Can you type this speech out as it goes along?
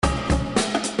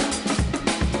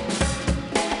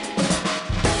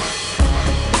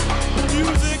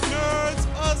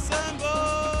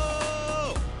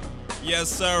Yes,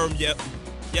 sir. Yep.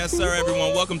 Yes, sir,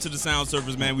 everyone. Welcome to the Sound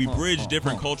Surfers, man. We bridge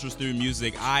different cultures through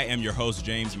music. I am your host,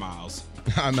 James Miles.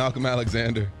 I'm Malcolm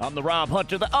Alexndr. I'm the Rob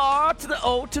Hunter, the R to the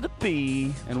O to the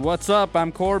B. And what's up?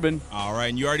 I'm Corbin. All right,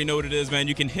 and you already know what it is, man.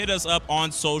 You can hit us up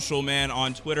on social, man,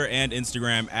 on Twitter and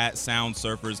Instagram at Sound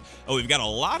Surfers. Oh, we've got a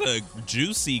lot of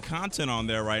juicy content on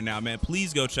there right now, man.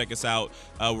 Please go check us out.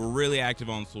 We're really active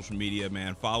on social media,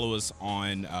 man. Follow us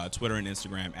on Twitter and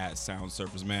Instagram at Sound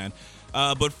Surfers, man.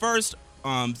 But first,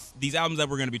 these albums that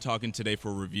we're going to be talking today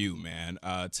for review, man.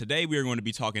 Today we are going to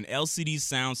be talking LCD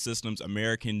Soundsystem's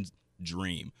American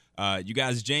Dream. You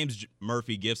guys, James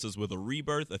Murphy gifts us with a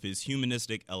rebirth of his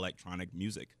humanistic electronic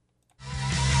music.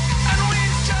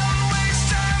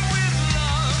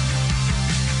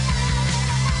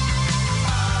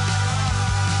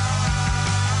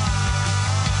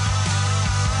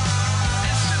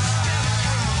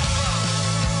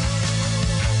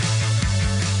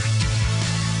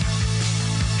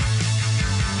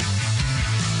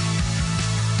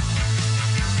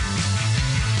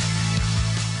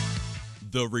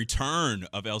 The return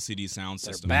of LCD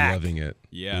Soundsystem. Loving it.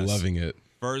 Yes. Loving it.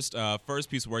 First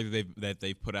piece of work that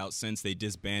they've put out since they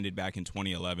disbanded back in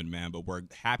 2011, man. But we're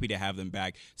happy to have them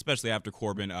back, especially after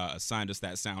Corbin assigned us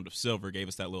that Sound of Silver, gave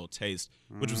us that little taste,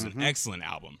 which was an excellent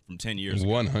album from 10 years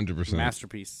ago. 100%.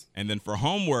 Masterpiece. And then for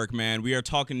homework, man, we are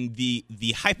talking the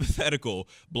hypothetical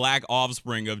black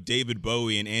offspring of David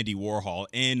Bowie and Andy Warhol,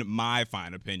 in my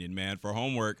fine opinion, man. For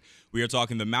homework, we are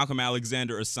talking the Malcolm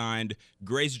Alexndr assigned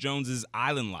Grace Jones's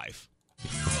Island Life.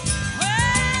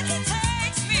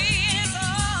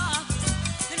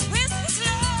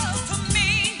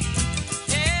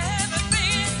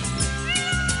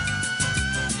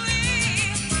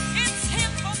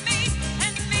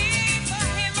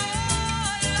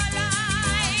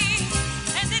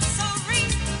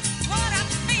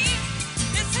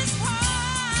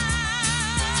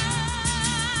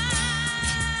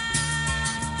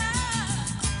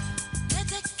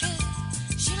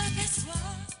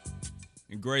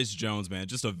 Grace Jones, man,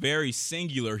 just a very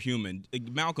singular human.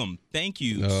 Malcolm, thank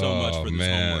you so much for this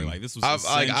homework. Like, this was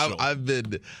essential. I've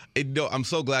been, I'm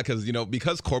so glad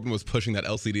because Corbin was pushing that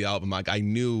LCD album. Like, I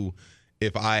knew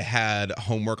if I had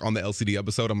homework on the LCD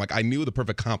episode, I knew the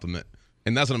perfect compliment.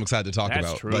 And that's what I'm excited to talk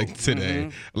about. True. Like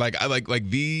today. Like I like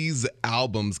these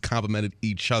albums complemented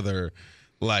each other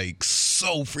like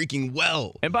so freaking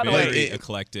well. And by the Very way,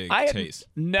 eclectic I have taste.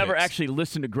 never Taste. actually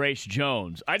listened to Grace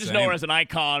Jones. I just Same. know her as an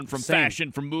icon from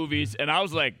fashion, from movies, and I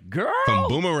was like, girl. From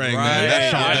Boomerang, Right. man.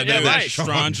 Yeah, That right. Sean.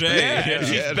 Strong J. Yeah,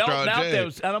 she's Yeah, belting Strong out J.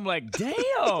 those, and I'm like,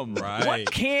 damn, Right.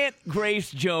 what can't Grace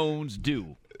Jones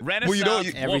do? Renaissance Well, you know,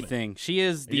 woman. Everything. She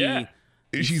is the Yeah.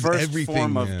 She's first everything,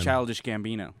 form man. of Childish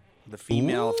Gambino. The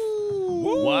female.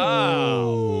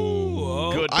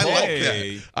 Wow. Good I pull. like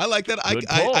that. I like that. Good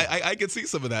pull. I can see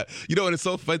some of that. You know, and it's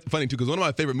so funny, too, because one of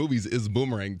my favorite movies is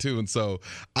Boomerang, too. And so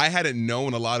I hadn't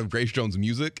known a lot of Grace Jones'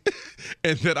 music.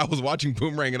 And then I was watching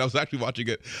Boomerang, and I was actually watching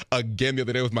it again the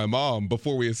other day with my mom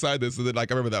before we assigned this. And then, I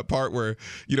remember that part where,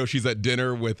 she's at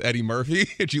dinner with Eddie Murphy,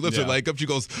 and she lifts her leg up. She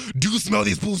goes, "Do you smell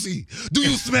these pussy? Do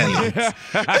you smell it?"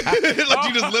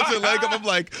 She just lifts her leg up.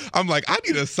 I'm like, I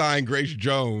need to sign Grace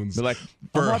Jones They're like,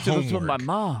 for I'm watching this homework. with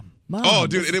my mom. Mom, Oh,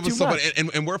 dude, this and it is was too so much. funny,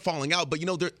 and we're falling out. But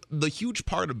the huge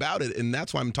part about it, and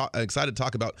that's why I'm excited to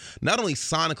talk about not only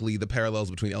sonically the parallels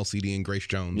between LCD and Grace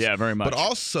Jones, Yeah, very much. but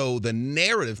also the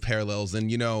narrative parallels, and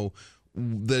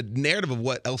the narrative of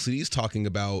what LCD is talking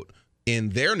about in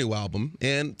their new album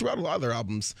and throughout a lot of their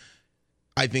albums.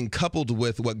 I think coupled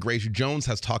with what Grace Jones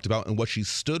has talked about and what she's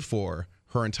stood for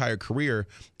her entire career,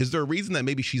 is there a reason that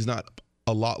maybe she's not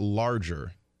a lot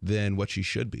larger than what she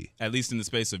should be? At least in the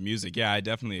space of music. Yeah, I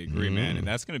definitely agree, man. And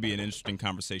that's going to be an interesting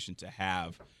conversation to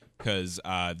have because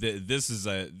this is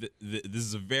a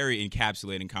very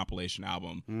encapsulating compilation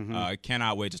album.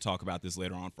 Cannot wait to talk about this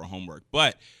later on for homework.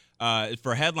 But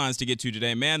for headlines to get to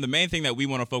today, man, the main thing that we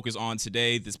want to focus on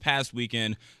today, this past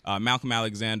weekend, Malcolm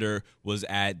Alexndr was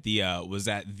at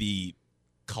the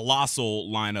colossal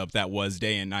lineup that was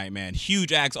Day and Night, man.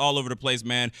 Huge acts all over the place,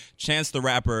 man. Chance the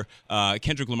Rapper,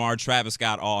 Kendrick Lamar, Travis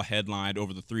Scott all headlined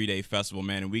over the 3-day festival,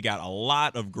 man. And we got a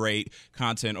lot of great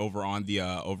content over on the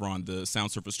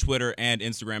Sound Surfers Twitter and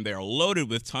Instagram. They are loaded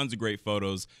with tons of great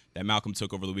photos that Malcolm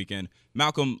took over the weekend.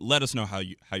 Malcolm, let us know how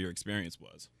your experience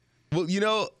was. Well,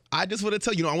 I just want to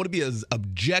tell you, I want to be as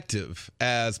objective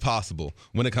as possible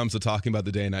when it comes to talking about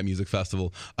the Day and Night Music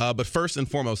Festival. But first and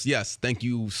foremost, yes, thank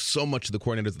you so much to the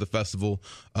coordinators of the festival.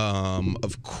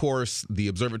 Of course, the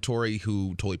Observatory,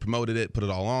 who totally promoted it, put it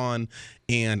all on.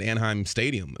 and Anaheim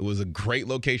Stadium. It was a great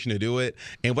location to do it.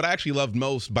 And what I actually loved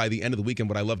most by the end of the weekend,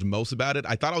 what I loved most about it,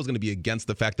 I thought I was going to be against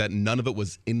the fact that none of it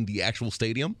was in the actual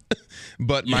stadium.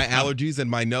 But my allergies and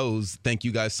my nose, thank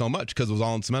you guys so much, because it was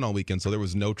all in cement all weekend. So there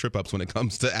was no trip ups when it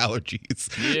comes to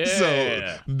allergies. Yeah.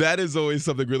 So that is always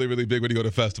something really, really big when you go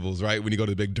to festivals, right? When you go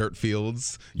to big dirt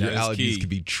fields, your allergies can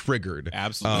be triggered.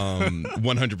 Absolutely.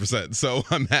 100%. So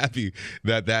I'm happy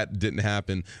that that didn't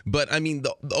happen. But I mean,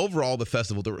 the overall, the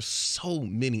festival, there were so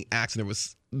many acts, and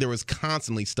there was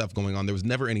constantly stuff going on. There was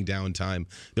never any downtime.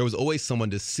 There was always someone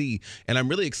to see. And I'm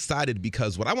really excited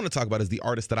because what I want to talk about is the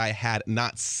artist that I had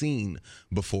not seen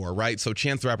before, right? So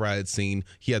Chance the Rapper I had seen.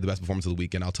 He had the best performance of the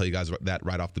weekend. I'll tell you guys that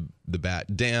right off the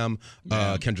bat. Damn,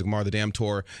 Kendrick Lamar, the Damn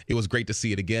Tour. It was great to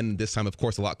see it again. This time, of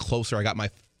course, a lot closer. I got my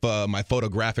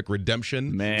photographic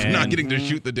redemption for not getting to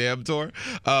shoot the Damn Tour.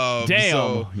 Damn.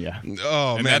 Oh, And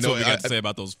man. that's what we got to say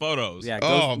about those photos. Yeah,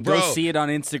 bro. go see it on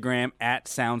Instagram at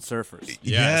Sound Surfers.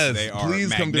 Yes, they are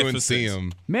please come through and see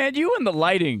magnificent. them. Man, you and the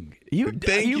lighting.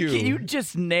 Thank you. You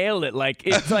just nailed it. Like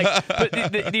it's like,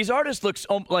 but these artists look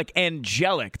so, like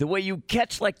angelic. The way you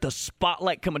catch like the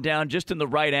spotlight coming down just in the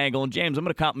right angle. And James, I'm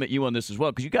going to compliment you on this as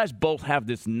well, because you guys both have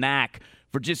this knack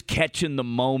for just catching the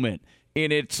moment.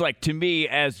 And it's like, to me,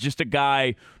 as just a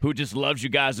guy who just loves you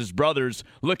guys as brothers,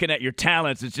 looking at your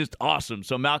talents, it's just awesome.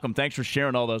 So, Malcolm, thanks for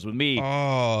sharing all those with me.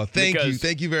 Oh, thank you.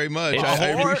 Thank you very much. I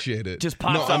appreciate it. Just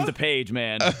pops off the page,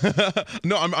 man.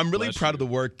 No, I'm really proud of the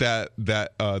work that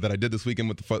I did this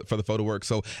weekend for the photo work.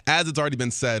 So, as it's already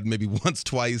been said, maybe once,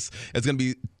 twice, it's going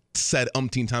to be said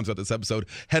umpteen times about this episode.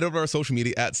 Head over to our social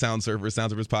media at Sound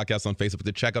Surfers Podcast on Facebook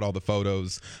to check out all the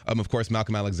photos. Of course,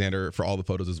 Malcolm Alexndr for all the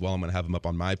photos as well. I'm going to have them up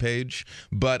on my page.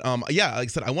 But yeah, like I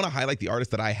said, I want to highlight the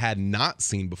artists that I had not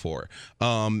seen before.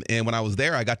 And when I was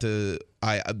there,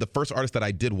 the first artist that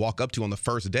I did walk up to on the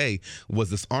first day was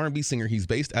this R&B singer. He's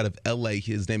based out of LA.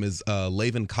 His name is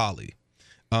Laven Kali.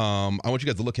 I want you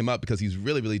guys to look him up because he's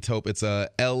really, really dope. It's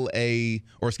Levenkali,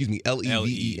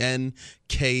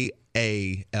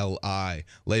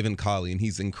 Laven Kali, and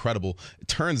he's incredible. It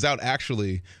turns out,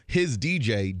 actually, his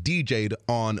DJ DJ'd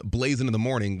on Blazing in the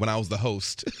Morning when I was the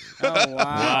host. Oh,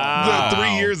 wow.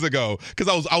 3 years ago, because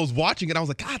I was watching it. I was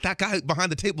like, God, that guy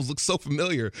behind the tables looks so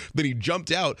familiar. Then he jumped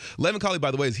out. Laven Kali,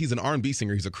 by the way, he's an R&B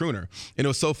singer. He's a crooner, and it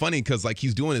was so funny because like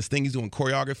he's doing his thing. He's doing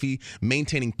choreography,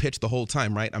 maintaining pitch the whole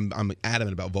time. Right? I'm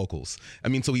adamant about vocals. I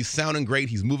mean, so he's sounding great.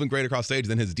 He's moving great across stage.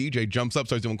 Then his DJ jumps up,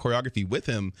 starts doing choreography with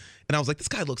him, and I was like, this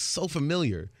guy looks so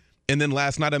familiar. And then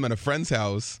last night I'm at a friend's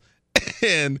house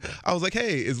and I was like,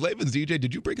 hey, is Laven's DJ?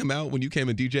 Did you bring him out when you came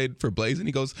and DJ'd for Blaze? And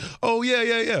he goes, oh,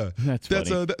 yeah.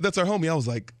 That's our homie. I was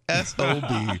like,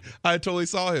 S.O.B. I totally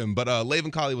saw him. But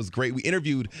Laven Kali was great. We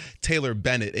interviewed Taylor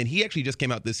Bennett, and he actually just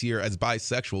came out this year as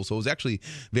bisexual. So it was actually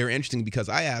very interesting because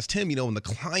I asked him, in the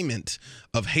climate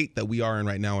of hate that we are in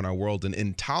right now in our world and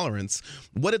intolerance,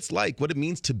 what it's like, what it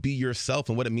means to be yourself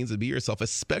and what it means to be yourself,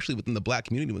 especially within the Black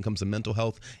community when it comes to mental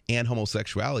health and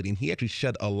homosexuality. And he actually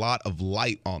shed a lot of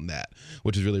light on that,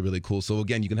 which is really, really cool. So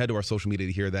again, you can head to our social media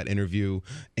to hear that interview,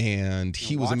 and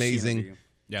he was amazing.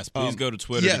 Yes, please go to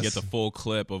Twitter to get the full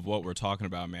clip of what we're talking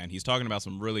about, man. He's talking about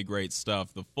some really great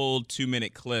stuff. The full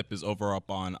 2-minute clip is over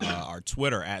up on our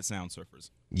Twitter at Sound Surfers.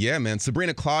 Yeah, man.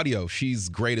 Sabrina Claudio, she's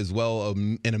great as well.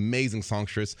 An amazing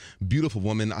songstress, beautiful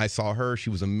woman. I saw her. She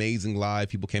was amazing live.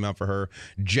 People came out for her.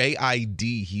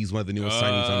 J.I.D., he's one of the newest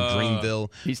signings on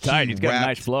Dreamville. He's tight. He's got a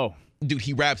nice flow. Dude,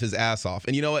 he raps his ass off.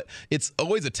 And you know what? It's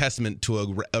always a testament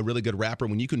to a really good rapper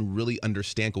when you can really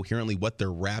understand coherently what they're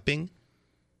rapping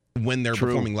when they're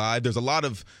performing live. There's a lot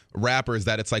of rappers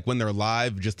that it's like when they're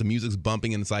live, just the music's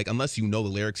bumping, and it's like unless you know the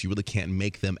lyrics, you really can't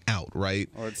make them out, right?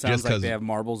 Or it sounds like they have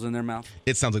marbles in their mouth.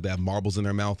 It sounds like they have marbles in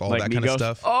their mouth, all like that Migos? kind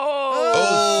of stuff.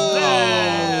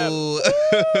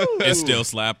 It still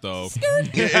slapped, though. I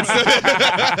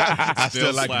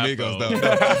still like Migos,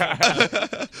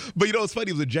 though. But it's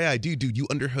funny. It was a J.I.D. dude. You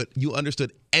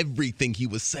understood everything he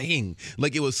was saying.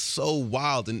 Like, it was so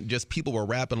wild, and just people were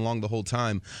rapping along the whole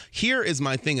time. Here is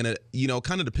my thing, and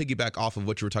kind of to piggyback off of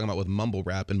what you were talking about with mumble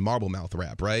rap and marble mouth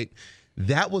rap, right?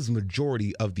 That was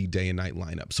majority of the day and night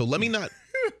lineup. So let me not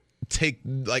take,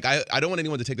 I don't want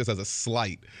anyone to take this as a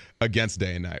slight against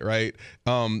day and night, right?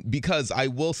 Because I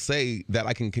will say that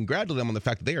I can congratulate them on the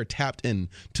fact that they are tapped in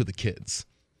to the kids.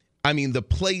 I mean, the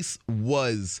place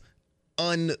was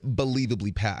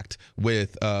unbelievably packed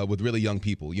with really young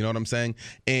people. You know what I'm saying?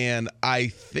 And I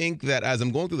think that as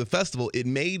I'm going through the festival, it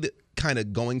made kind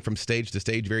of going from stage to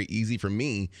stage very easy for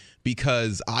me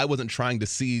because I wasn't trying to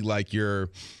see like your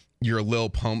your Lil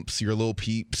Pumps, your Lil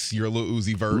Peeps, your Lil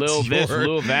Uzi Verts, Lil this,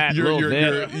 Lil that, your, Lil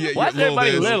this. yeah, Why is your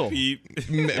everybody this. little?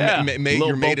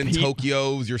 Your Made in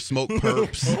Tokyo's, your Smoke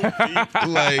Perps.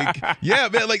 Like, yeah,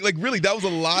 man, like really, that was a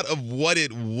lot of what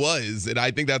it was. And I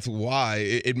think that's why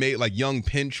it made, like, Young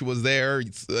Pinch was there.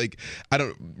 It's like,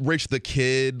 Rich the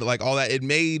Kid, like all that. It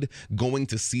made going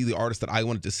to see the artist that I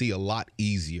wanted to see a lot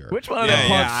easier. Which one of the punks?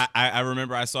 Yeah, I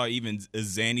remember I saw even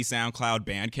Zanny SoundCloud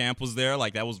Bandcamp was there.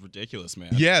 Like, that was ridiculous, man.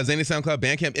 Yeah, Zanny SoundCloud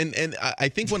Bandcamp. And I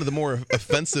think one of the more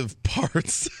offensive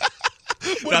parts.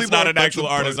 That's not an actual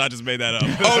artist. I just made that up.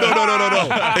 Oh, no.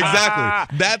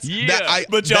 Exactly. That's that.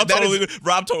 But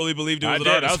Rob totally believed it was an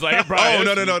artist. I was like, Brian.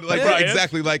 Oh, no. Like, right,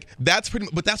 exactly. Like, that's pretty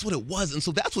much, but that's what it was. And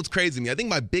so that's what's crazy to me. I think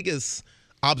my biggest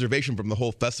observation from the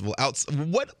whole festival,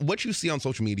 what you see on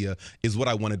social media is what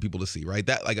I wanted people to see, right?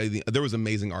 That, like, there was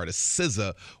amazing artists.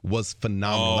 SZA was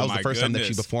phenomenal. That was the first time that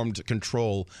she performed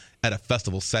Control at a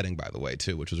festival setting, by the way,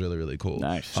 too, which was really, really cool.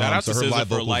 Nice. Shout out to her SZA live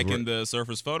for vocals liking the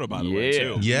Surfer's photo, by the way,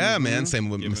 too. Yeah, man. Same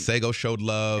with Masego showed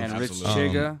love. And Rich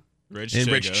Chigga. Rich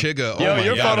Chigga. Yo,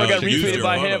 your photo got Used retweeted your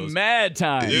by photos. him mad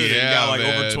time. Dude, it got like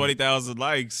man. over 20,000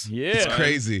 likes. Yeah. It's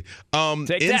crazy. Take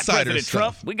that, Insider President stuff.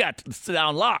 Trump. We got to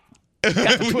on lock.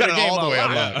 Got the We Twitter got it game all the on way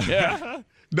on lock. lock. Yeah.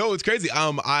 No, it's crazy.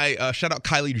 I shout out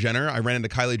Kylie Jenner. I ran into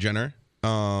Kylie Jenner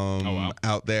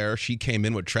out there. She came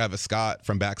in with Travis Scott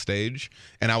from backstage,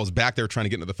 and I was back there trying to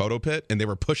get into the photo pit, and they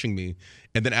were pushing me.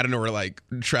 And then out of nowhere, like,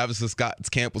 Travis Scott's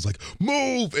camp was like,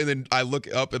 move! And then I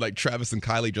look up, and like Travis and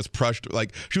Kylie just brushed.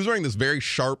 Like, she was wearing this very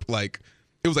sharp, like,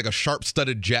 it was like a sharp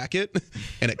studded jacket,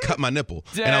 and it cut my nipple.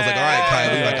 Dang. And I was like, all right,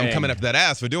 Kylie, like, I'm coming after that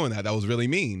ass for doing that. That was really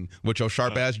mean with your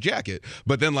sharp ass jacket.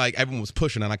 But then, like, everyone was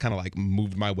pushing, and I kind of like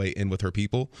moved my way in with her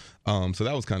people. So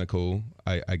that was kind of cool,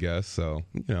 I guess. So,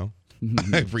 you know,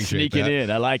 I appreciate Sneaking that.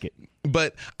 in. I like it.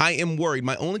 But I am worried.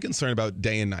 My only concern about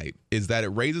Day and Night is that it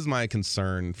raises my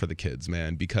concern for the kids,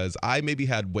 man, because I maybe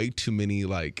had way too many,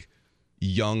 like,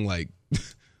 young, like,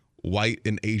 white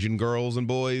and Asian girls and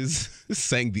boys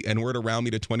saying the N-word around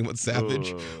me to 21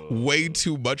 Savage. Way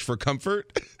too much for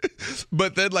comfort.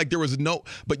 But then, like,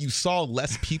 but you saw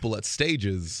less people at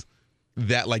stages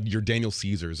that, like, your Daniel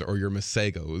Caesars or your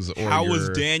Masegos or How was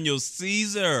Daniel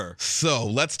Caesar? So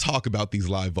let's talk about these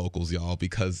live vocals, y'all,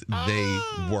 because they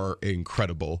were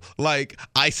incredible. Like,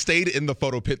 I stayed in the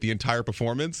photo pit the entire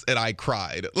performance and I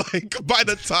cried. Like, by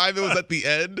the time it was at the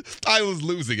end, I was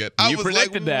losing it. I was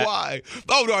predicted like, that. why?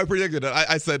 Oh no, I predicted it.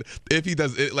 I said if he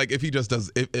does it, like, if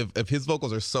his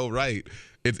vocals are so right,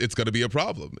 it's going to be a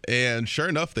problem. And sure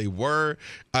enough, they were.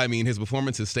 I mean, his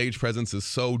performance, his stage presence is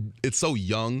so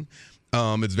young.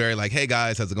 It's very like, hey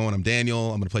guys, how's it going? I'm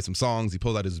Daniel. I'm gonna play some songs. He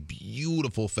pulled out his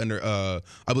beautiful Fender. I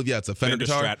believe it's a Fender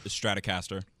guitar.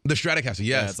 Stratocaster. The Stratocaster, yes.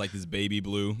 Yeah, it's like this baby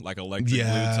blue, like electric blue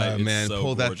type. It's man, so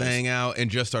pulled gorgeous. that thing out and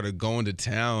just started going to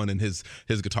town. And his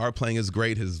guitar playing is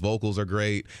great. His vocals are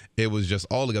great. It was just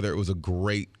all together. It was a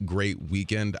great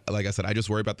weekend. Like I said, I just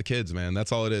worry about the kids, man.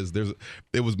 That's all it is.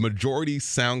 It was majority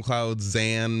SoundCloud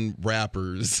Zan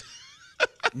rappers.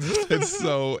 And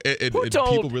so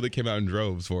people really came out in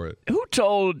droves for it. Who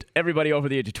told everybody over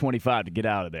the age of 25 to get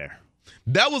out of there?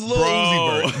 That was Lil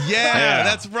Uzi Vert. Yeah,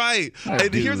 that's right.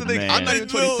 And dude, here's the thing, man. I'm not even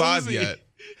 25 yet.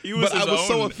 But I was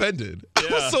so offended. Yeah.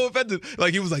 I was so offended.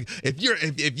 Like, he was like,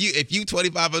 if you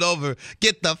 25 and over,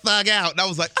 get the fuck out. And I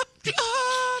was like,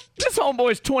 This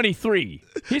homeboy's 23.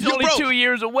 He's only 2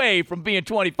 years away from being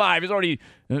 25. He's already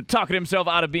talking himself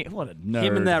out of being. What a nerd.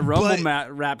 Him and that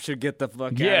Rumble rap should get the fuck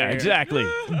out of here. Yeah, exactly.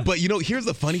 But you know, here's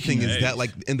the funny thing is that,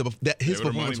 like, his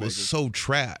performance was so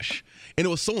trash, and it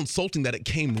was so insulting that it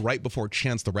came right before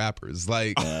Chance the Rapper's.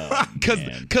 Like, because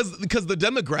the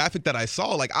demographic that I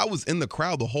saw, like, I was in the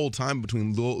crowd the whole time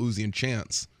between Lil Uzi and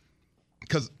Chance,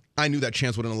 because I knew that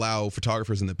Chance wouldn't allow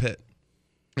photographers in the pit.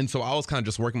 And so I was kind of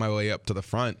just working my way up to the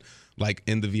front, like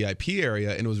in the VIP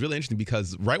area. And it was really interesting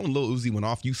because right when Lil Uzi went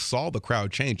off, you saw the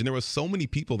crowd change. And there were so many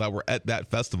people that were at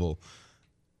that festival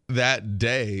that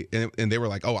day. And they were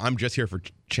like, oh, I'm just here for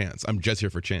Chance. I'm just here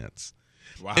for Chance.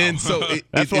 Wow. And so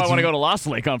that's why I want to go to Lost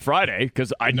Lake on Friday,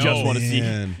 because I just want to see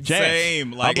Chance.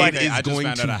 Same. Like, it is I just going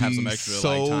found to out I have be some extra,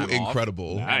 so like, time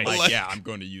incredible. Off. I'm Nice. like, yeah, I'm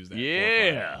going to use that.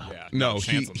 Yeah. No,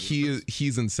 Chance on these.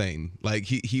 he's insane. Like,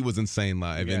 he was insane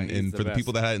live. Yeah, and he's for the the best.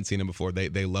 people that hadn't seen him before,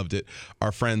 they loved it.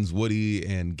 Our friends Woody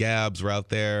and Gabs were out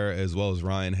there, as well as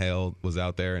Ryan Hale was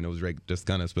out there, and it was great just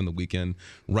kind of spend the weekend,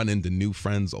 run into new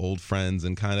friends, old friends,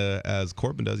 and kind of, as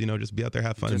Corbin does, you know, just be out there,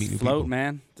 have fun, and meet Just new float, people.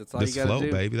 man. That's all Just you got to float,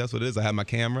 do. baby. That's what it is. I had my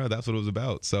camera. That's what it was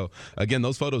about. So, again,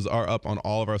 those photos are up on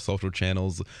all of our social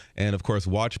channels. And, of course,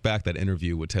 watch back that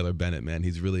interview with Taylor Bennett, man.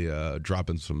 He's really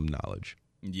dropping some knowledge.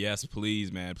 Yes,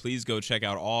 please, man. Please go check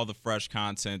out all the fresh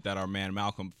content that our man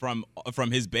Malcolm, from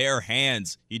his bare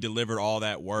hands, he delivered all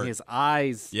that work. His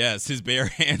eyes. Yes, his bare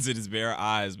hands and his bare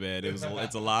eyes, man. It's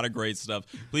a lot of great stuff.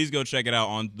 Please go check it out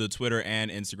on the Twitter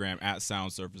and Instagram at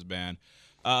Sound Surface Band.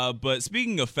 But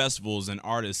speaking of festivals and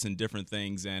artists and different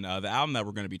things, and the album that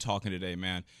we're going to be talking today,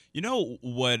 man, you know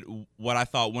what I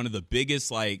thought one of the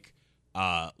biggest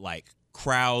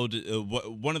crowd,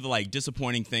 one of the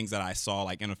disappointing things that I saw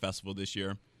in a festival this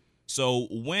year. So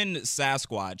when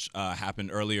Sasquatch happened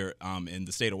earlier in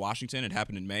the state of Washington, it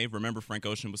happened in May. Remember, Frank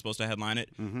Ocean was supposed to headline it,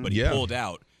 but he pulled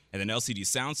out, and then LCD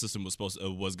Soundsystem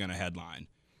was going to headline.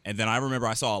 And then I remember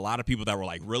I saw a lot of people that were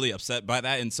really upset by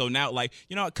that. And so now,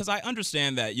 because I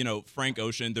understand that, Frank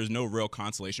Ocean, there's no real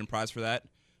consolation prize for that.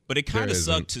 But it kind of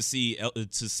sucked to see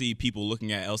people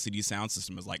looking at LCD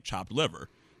Soundsystem as chopped liver,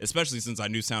 especially since I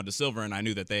knew Sound of Silver and I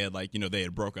knew that they had they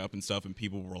had broke up and stuff. And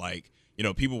people were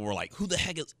who the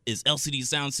heck is LCD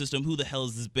Soundsystem? Who the hell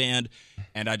is this band?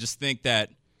 And I just think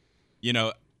that,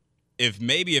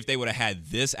 if they would have had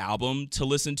this album to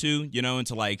listen to, and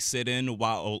to sit in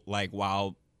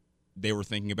while they were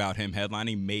thinking about him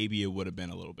headlining, maybe it would have been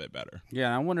a little bit better. Yeah,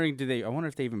 and I'm wondering, I wonder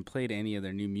if they even played any of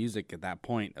their new music at that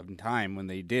point of time when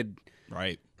they did.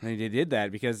 Right. When they did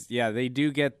that, because they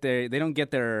don't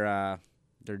get their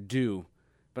due,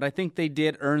 but I think they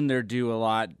did earn their due a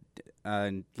lot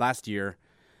last year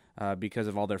because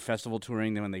of all their festival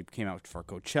touring. Then when they came out for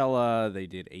Coachella, they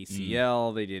did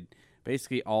ACL, they did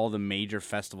basically all the major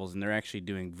festivals, and they're actually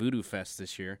doing Voodoo Fest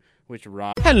this year, which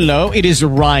Rob. Hello, it is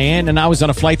Ryan, and I was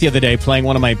on a flight the other day playing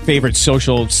one of my favorite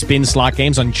social spin slot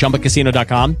games on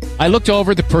ChumbaCasino.com. I looked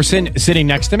over at the person sitting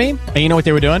next to me, and you know what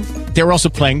they were doing? They were also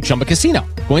playing Chumba Casino.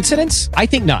 Coincidence? I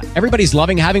think not. Everybody's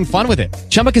loving having fun with it.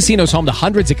 Chumba Casino is home to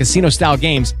hundreds of casino-style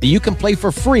games that you can play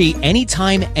for free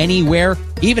anytime, anywhere,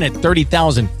 even at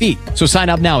 30,000 feet. So sign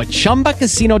up now at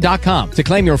ChumbaCasino.com to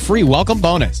claim your free welcome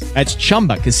bonus. That's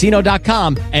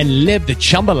ChumbaCasino.com and live the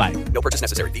Chumba life. No purchase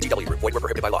necessary. VGW. Void where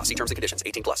prohibited by law. See terms and conditions.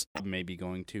 18+. Maybe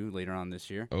going to later on this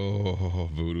year. Oh,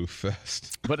 Voodoo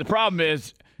Fest. But the problem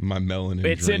is, My melanin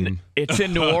it's dream.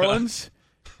 in New Orleans,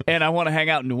 and I want to hang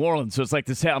out in New Orleans. So it's like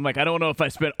this. I'm like, I don't know if I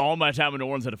spent all my time in New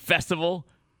Orleans at a festival.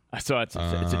 So it's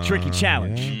a tricky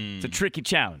challenge. Yeah. It's a tricky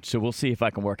challenge. So we'll see if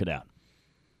I can work it out.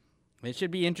 It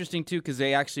should be interesting too, because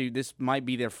this might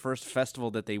be their first festival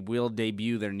that they will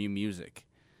debut their new music,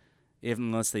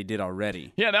 unless they did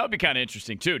already. Yeah, that would be kind of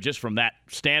interesting too, just from that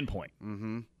standpoint.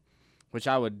 Mm-hmm. Which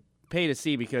I would pay to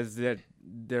see, because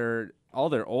all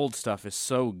their old stuff is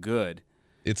so good.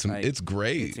 It's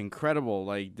great. It's incredible.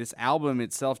 This album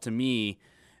itself, to me,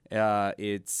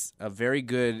 it's a very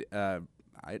good.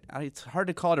 It's hard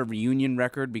to call it a reunion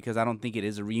record, because I don't think it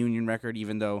is a reunion record,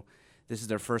 even though this is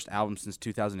their first album since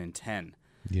 2010.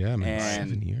 Yeah, man,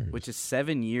 7 years. Which is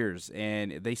 7 years,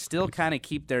 and they still kind of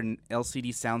keep their LCD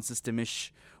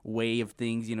Soundsystem-ish way of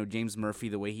things. James Murphy,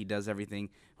 the way he does everything,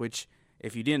 which,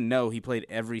 if you didn't know, he played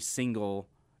every single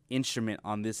instrument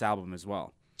on this album as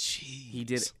well. Jeez. He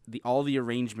did all the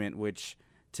arrangement, which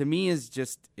to me is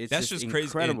just crazy,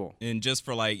 incredible. And just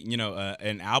for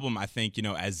an album, I think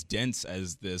as dense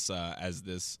as this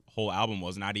whole album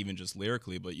was, not even just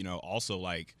lyrically, but also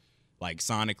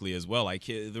sonically as well.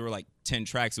 There were 10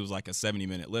 tracks. It was a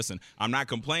 70-minute listen. I'm not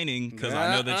complaining, because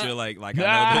I know that you're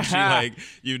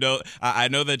I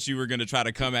know that you were gonna try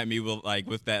to come at me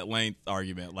with that length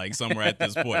argument somewhere at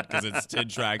this point, because it's 10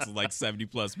 tracks,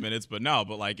 70+ minutes. But no,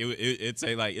 it's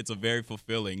a very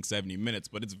fulfilling 70 minutes,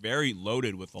 but it's very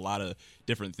loaded with a lot of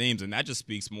different themes, and that just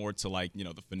speaks more to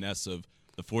the finesse of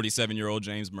the 47-year-old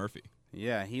James Murphy.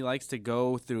 Yeah, he likes to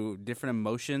go through different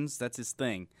emotions. That's his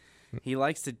thing. He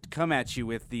likes to come at you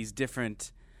with these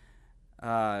different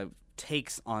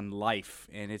takes on life,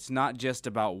 and it's not just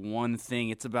about one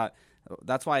thing.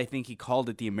 That's why I think he called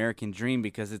it the American Dream,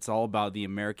 because it's all about the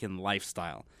American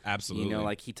lifestyle.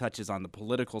 Absolutely. He touches on the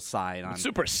political side. It's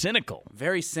super cynical.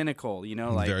 Very cynical,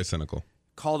 very cynical.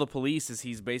 Call the Police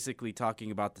he's basically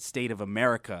talking about the state of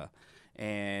America.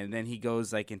 And then he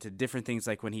goes into different things,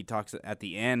 when he talks at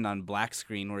the end on Black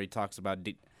Screen, where he talks about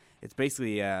it's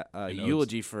basically a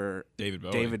eulogy for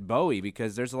David Bowie,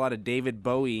 because there's a lot of David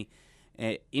Bowie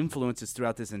influences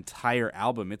throughout this entire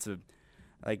album. It's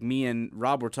me and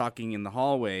Rob were talking in the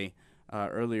hallway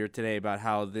earlier today about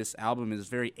how this album is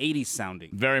very 80s sounding.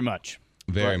 Very much.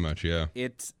 Very much, yeah.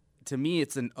 To me,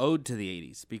 it's an ode to the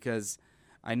 80s, because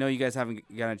I know you guys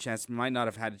might not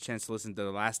have had a chance to listen to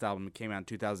the last album. It came out in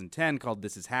 2010 called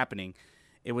This Is Happening.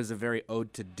 It was a very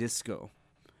ode to disco.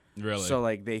 Really? So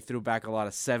they threw back a lot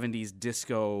of 70s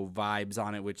disco vibes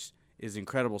on it, which is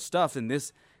incredible stuff. And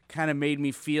this kind of made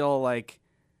me feel like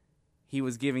he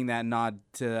was giving that nod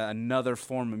to another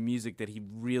form of music that he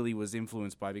really was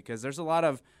influenced by, because there's a lot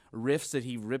of riffs that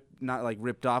he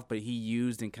ripped off, but he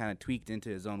used and kind of tweaked into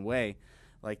his own way.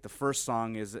 Like the first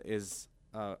song is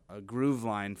a groove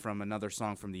line from another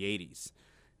song from the 80s.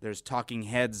 There's Talking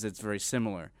Heads that's very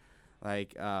similar.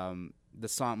 Like the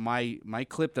song, my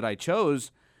clip that I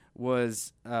chose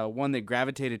was one that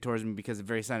gravitated towards me because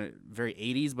it sounded very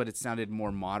 80s, but it sounded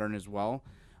more modern as well.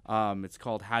 It's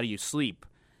called How Do You Sleep?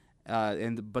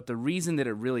 But the reason that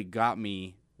it really got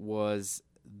me was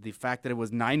the fact that it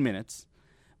was 9 minutes,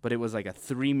 but it was like a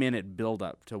 3-minute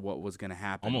build-up to what was going to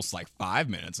happen. Almost like 5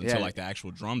 minutes until like the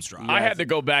actual drums drop. I had to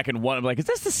go back and I'm like, is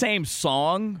this the same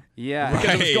song? Yeah.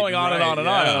 Because it was going on and on and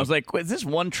on. And I was like, is this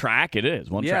one track? It is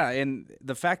one track. Yeah, and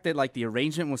the fact that like the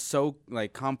arrangement was so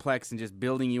like complex and just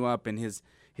building you up, and his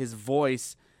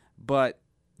voice, but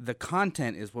the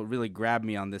content is what really grabbed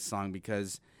me on this song,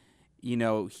 because you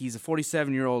know, he's a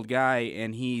 47-year-old guy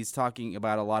and he's talking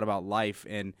about a lot about life,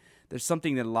 and there's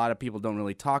something that a lot of people don't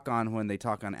really talk on when they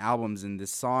talk on albums. In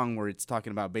this song, where it's talking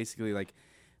about basically like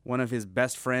one of his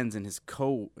best friends and his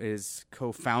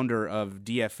co-founder of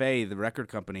DFA, the record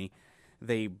company,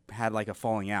 they had like a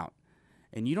falling out.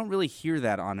 And you don't really hear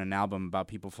that on an album about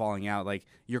people falling out. Like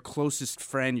your closest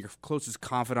friend, your closest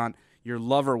confidant, your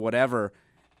lover, whatever,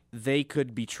 they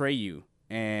could betray you.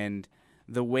 And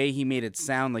the way he made it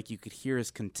sound, like you could hear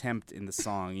his contempt in the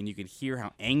song, and you could hear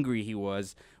how angry he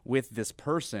was with this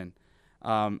person.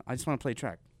 I just want to play a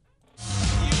track.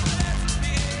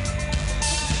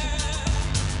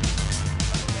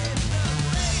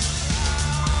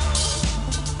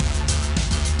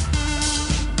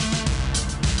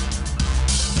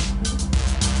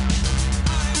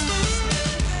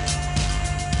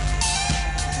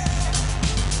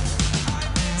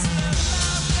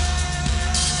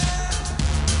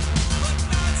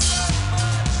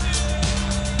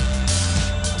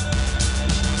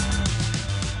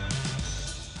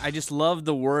 I just love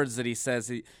the words that he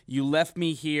says. You left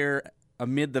me here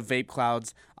amid the vape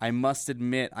clouds. I must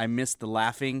admit I missed the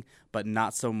laughing, but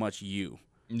not so much you.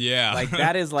 Yeah. Like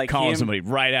that is like calling him somebody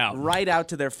right out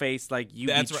to their face. Like, you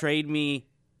That's betrayed me.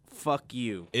 Fuck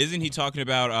you. Isn't he talking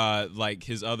about like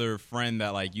his other friend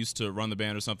that like used to run the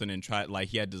band or something, and try like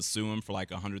he had to sue him for like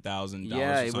 $100,000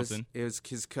 Yeah, or something? it was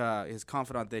his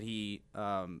confidant that he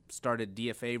started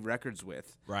DFA Records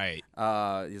with. Right.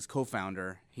 His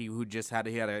co-founder, he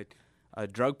had a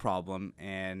drug problem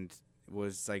and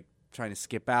was like trying to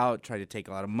skip out, tried to take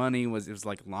a lot of money. It was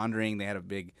like laundering. They had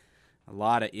a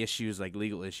lot of issues, like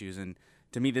legal issues. And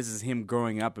to me, this is him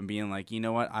growing up and being like, you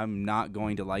know what, I'm not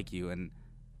going to like you, and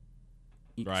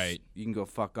right. You can go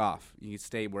fuck off. You can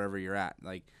stay wherever you're at.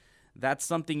 Like, that's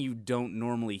something you don't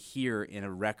normally hear in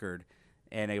a record,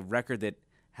 and a record that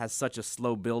has such a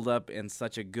slow build-up and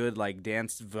such a good like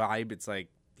dance vibe. It's like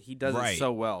he does it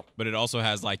so well. But it also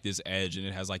has like this edge, and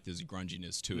it has like this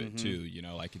grunginess to it too. You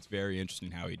know, like it's very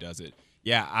interesting how he does it.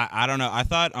 Yeah, I don't know. I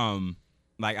thought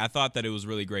that it was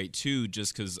really great too,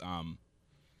 just because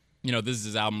you know, this is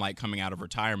his album like coming out of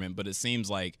retirement, but it seems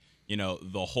like, you know,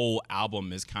 the whole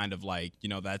album is kind of like, you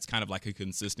know, that's kind of like a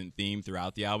consistent theme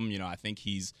throughout the album. You know, I think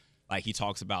he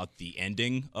talks about the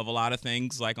ending of a lot of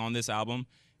things like on this album,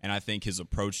 and I think his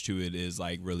approach to it is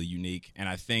like really unique. And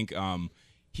I think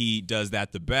he does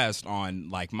that the best on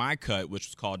like my cut, which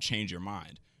was called Change Your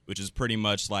Mind, which is pretty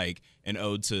much like an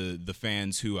ode to the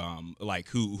fans who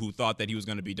who thought that he was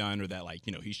going to be done, or that like,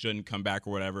 you know, he shouldn't come back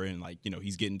or whatever, and like, you know,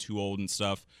 he's getting too old and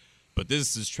stuff. But this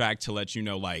is his track to let you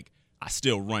know, like, I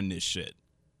still run this shit.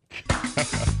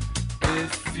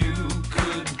 If you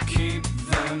could keep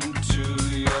them to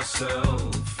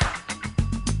yourself,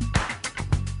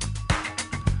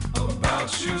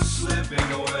 about you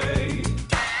slipping away,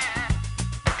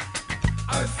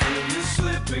 I feel you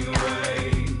slipping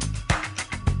away.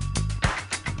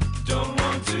 Don't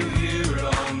want to hear it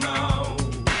all now,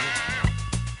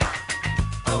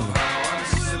 of how I'm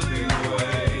slipping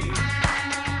away.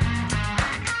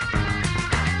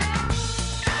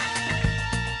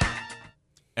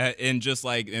 And just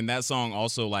like, and that song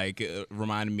also like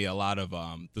reminded me a lot of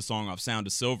the song off Sound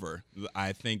of Silver,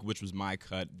 I think, which was my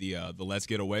cut, the Let's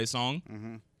Get Away song.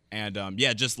 Mm-hmm. And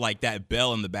yeah, just like that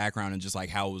bell in the background and just like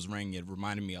how it was ringing, it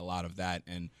reminded me a lot of that.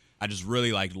 And I just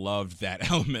really like loved that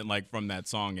element like from that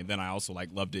song. And then I also like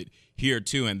loved it here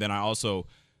too. And then I also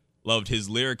loved his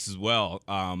lyrics as well.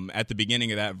 At the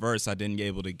beginning of that verse, I didn't get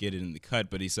able to get it in the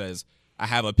cut, but he says, I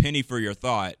have a penny for your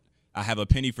thought. I have a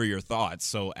penny for your thoughts.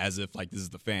 So as if like this is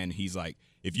the fan, he's like,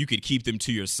 if you could keep them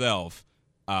to yourself,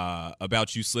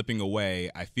 about you slipping away,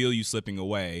 I feel you slipping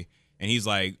away. And he's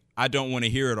like, I don't want to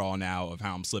hear it all now of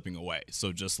how I'm slipping away.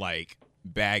 So just like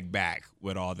bag back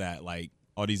with all that, like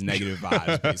all these negative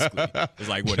vibes. Basically, is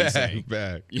like what he's saying.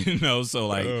 Back.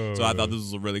 So I thought this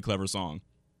was a really clever song.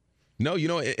 No,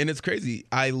 and it's crazy.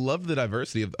 I love the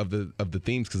diversity of the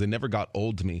themes because they never got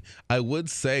old to me. I would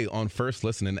say on first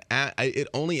listen, and it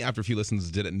only after a few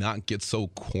listens did it not get so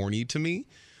corny to me,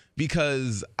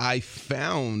 because I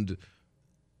found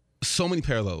so many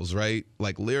parallels, right?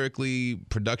 Like lyrically,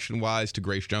 production-wise, to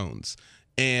Grace Jones.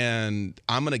 And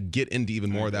I'm going to get into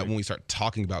even more of that when we start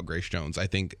talking about Grace Jones. I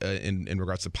think in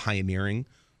regards to pioneering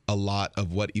a lot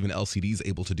of what even LCD is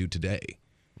able to do today,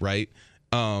 right?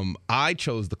 I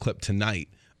chose the clip Tonight.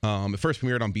 It first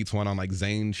premiered on Beats One on like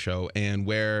Zayn's show, and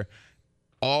where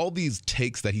all these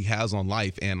takes that he has on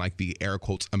life and like the air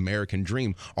quotes American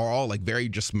dream are all like very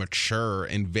just mature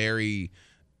and very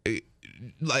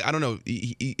like, I don't know.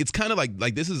 It's kind of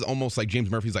like this is almost like James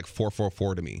Murphy's like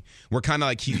 444 to me. We're kind of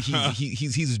like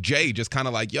he's Jay, just kind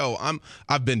of like, yo,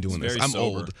 I've been doing this. I'm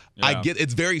sober. old. Yeah. I get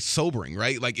it's very sobering,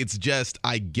 right? Like it's just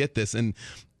I get this. And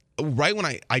right when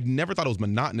I never thought it was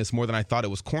monotonous more than I thought it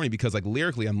was corny, because like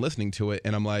lyrically I'm listening to it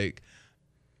and I'm like,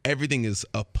 everything is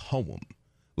a poem.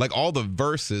 Like all the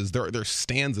verses, they're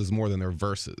stanzas more than they're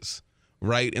verses,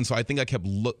 right? And so I think I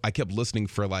kept listening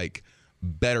for like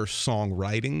better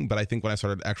songwriting, but I think when I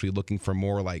started actually looking for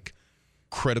more like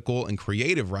critical and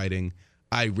creative writing,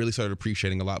 I really started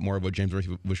appreciating a lot more of what James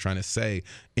Murphy was trying to say.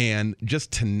 And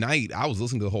just Tonight, I was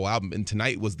listening to the whole album, and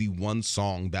Tonight was the one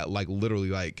song that like literally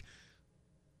like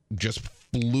just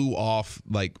flew off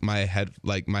like my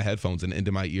headphones and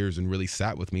into my ears and really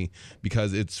sat with me,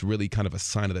 because it's really kind of a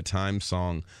sign of the time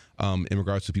song in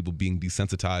regards to people being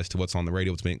desensitized to what's on the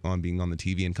radio, what's being on the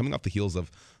TV, and coming off the heels of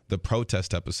the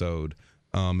protest episode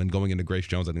and going into Grace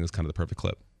Jones. I think it's kind of the perfect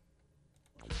clip.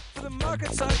 For the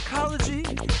market psychology,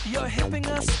 you're hipping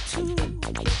us to.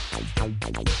 And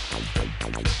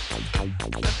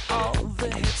all the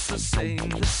hits are saying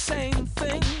the same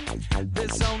thing.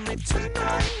 There's only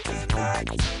tonight.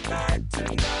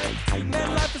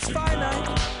 Man, life is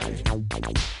finite.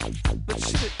 But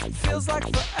shit, it feels like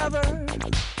forever.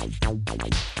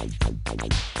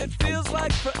 It feels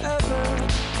like forever.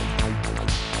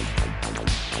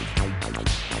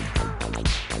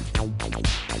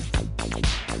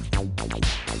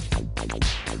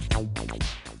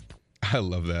 I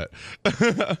love that.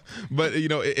 But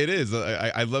it is.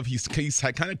 I love he's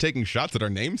kind of taking shots at our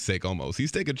namesake almost.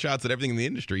 He's taking shots at everything in the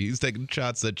industry. He's taking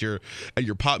shots at your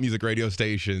pop music radio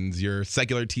stations, your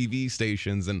secular TV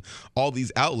stations, and all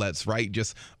these outlets, right?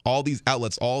 Just all these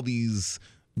outlets, all these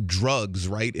drugs,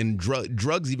 right? And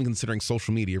drugs, even considering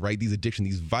social media, right? These addiction,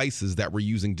 these vices that we're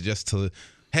using to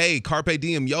hey, carpe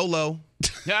diem, YOLO.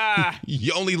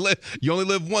 you only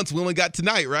live once. We only got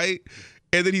tonight, right?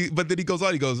 And then he goes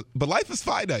on. He goes, but life is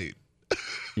finite.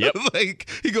 Yep. Like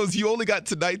he goes, you only got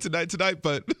tonight,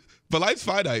 but life's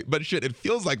finite. But shit, it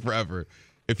feels like forever.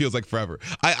 It feels like forever.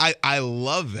 I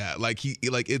love that. Like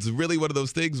it's really one of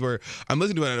those things where I'm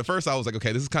listening to it, and at first I was like,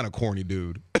 okay, this is kind of corny,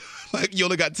 dude. Like you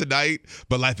only got tonight,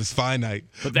 but life is finite.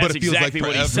 But that's it feels exactly like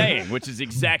what he's saying, which is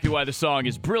exactly why the song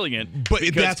is brilliant. But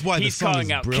that's why the song is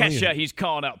calling out brilliant. Kesha, he's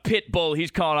calling out Pitbull,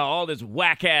 he's calling out all this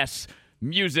whack ass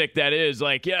music that is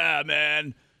like, yeah,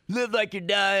 man, live like you're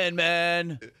dying,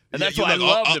 man. And that's what I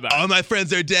loved about it. All my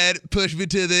friends are dead. Push me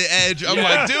to the edge. I'm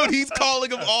like, dude, he's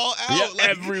calling them all out. Yeah, like,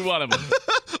 every one of them.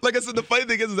 Like I said, the funny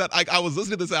thing is that I was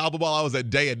listening to this album while I was at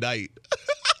day and night.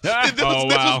 This wow.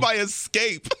 was my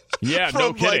escape. Yeah, from,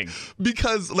 no kidding.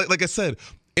 Because, like I said,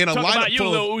 in a Talk lineup about you,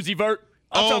 full Lil Uzi Vert.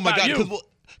 oh my God, you.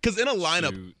 because in a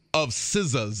lineup of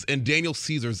SZAs and Daniel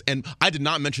Caesars, and I did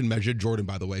not mention Majid Jordan,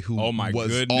 by the way, who Oh my was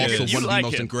goodness. also You one of like the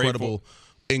most him. incredible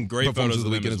Great performances photos of the of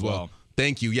him weekend as as well. well.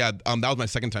 Thank you. Yeah, that was my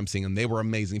second time seeing them. They were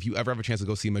amazing. If you ever have a chance to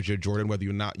go see Majid Jordan, whether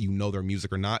you know their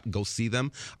music or not, go see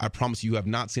them. I promise you have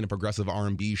not seen a progressive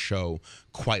R&B show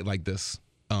quite like this.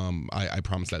 I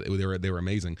promise that they were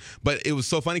amazing. But it was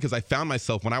so funny because I found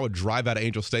myself when I would drive out of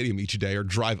Angel Stadium each day or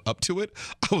drive up to it,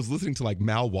 I was listening to like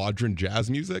Mal Waldron jazz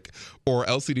music or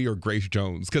LCD or Grace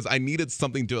Jones because I needed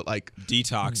something to like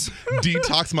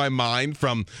detox my mind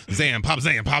from Zam, pop,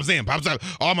 Zam, pop, Zam, pop, Zam.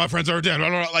 All my friends are dead.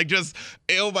 Like just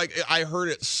I heard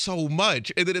it so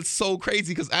much, and then it's so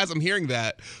crazy because as I'm hearing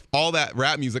that all that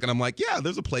rap music, and I'm like, yeah,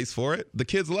 there's a place for it. The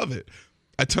kids love it.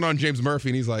 I turn on James Murphy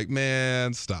and he's like,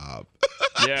 man, stop.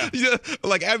 Yeah.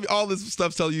 Like all this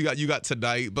stuff tells you got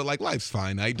tonight, but like life's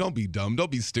finite. Don't be dumb.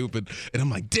 Don't be stupid. And I'm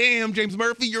like, damn, James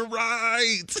Murphy, you're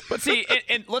right. But see,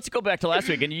 and let's go back to last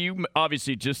week. And you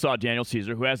obviously just saw Daniel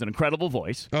Caesar, who has an incredible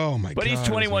voice. Oh my god! But he's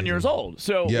 21 years old.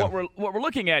 So Yeah. what we're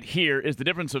looking at here is the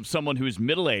difference of someone who's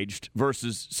middle aged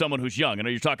versus someone who's young. I know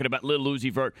you're talking about Lil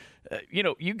Uzi Vert.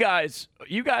 You guys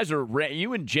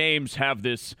you and James have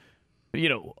this,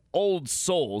 old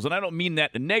souls, and I don't mean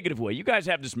that in a negative way. You guys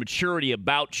have this maturity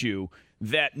about you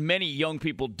that many young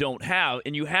people don't have,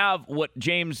 and you have what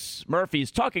James Murphy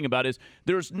is talking about is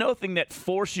there's nothing that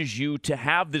forces you to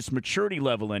have this maturity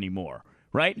level anymore,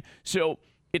 right? So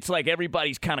it's like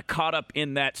everybody's kind of caught up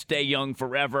in that stay young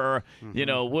forever,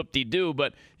 whoop-de-doo.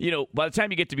 But, by the time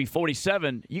you get to be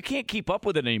 47, you can't keep up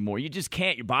with it anymore. You just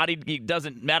can't. Your body, it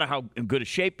doesn't matter how good a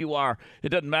shape you are. It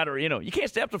doesn't matter, you can't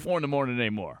stay up to 4 in the morning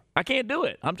anymore. I can't do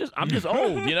it. I'm just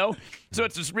old, So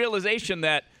it's this realization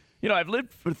that, I've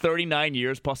lived for 39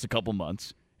 years plus a couple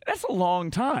months. That's a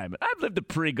long time. I've lived a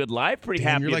pretty good life, pretty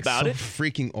happy you're like about so it.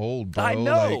 freaking old, bro. I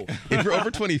know. Like, if you're over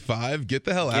 25, get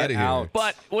the hell out of here.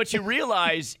 But what you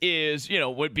realize is,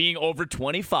 with being over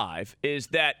 25, is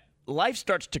that life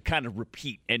starts to kind of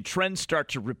repeat and trends start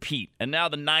to repeat. And now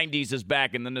the 90s is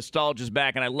back and the nostalgia is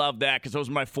back, and I love that because those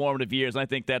are my formative years, and I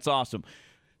think that's awesome.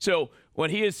 So what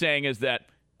he is saying is that,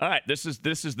 all right, this is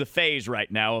the phase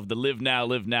right now of the live now,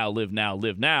 live now, live now,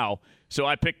 live now. So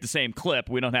I picked the same clip.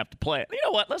 We don't have to play it. You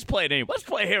know what? Let's play it anyway. Let's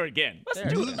play it here again.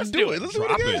 Let's do it. Let's do it. Let's do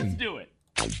it again. Let's do it.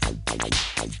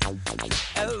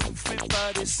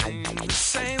 Everybody sing the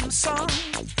same song.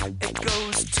 It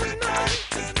goes tonight,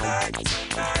 tonight,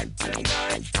 tonight,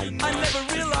 tonight, tonight. I never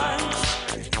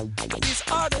realized these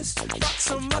artists thought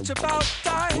so much about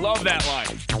dying. Love that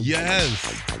line.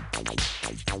 Yes.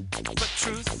 But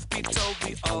truth be told,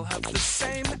 we all have the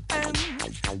same end.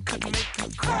 Could make you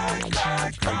cry,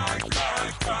 cry, cry,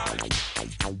 cry, cry.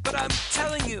 But I'm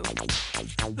telling you,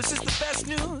 this is the best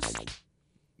news.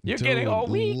 You're getting all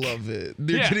week. Love it.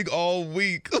 They're getting all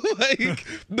week.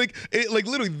 like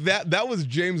literally that was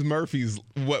James Murphy's.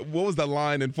 What was that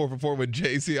line in 4 for 4 with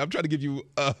JC? I'm trying to give you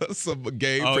some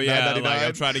game for $9.99. Like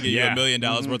I'm trying to get you $1 million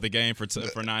worth of game for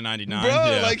 $9.99.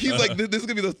 Bro, like he's like, this is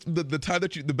gonna be the time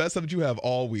the best time that you have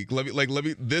all week. Let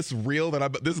me this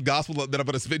gospel that I'm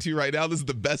gonna spit to you right now. This is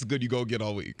the best good you go get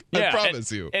all week. I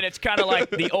promise you. And it's kind of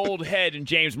like the old head and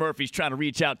James Murphy's trying to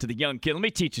reach out to the young kid. Let me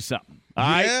teach you something. All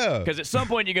right? Yeah. Because at some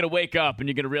point you're going to wake up and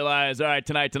you're going to realize, all right,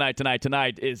 tonight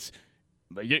is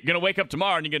 – you're going to wake up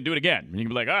tomorrow and you're going to do it again. And you're going to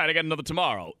be like, all right, I got another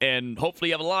tomorrow. And hopefully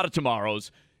you have a lot of tomorrows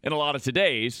and a lot of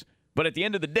todays. But at the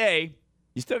end of the day,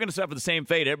 you're still going to suffer the same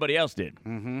fate everybody else did.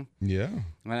 Mm-hmm. Yeah.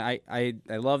 And I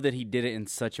love that he did it in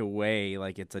such a way,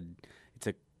 like it's a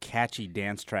catchy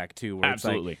dance track, too. Where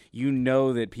Absolutely. It's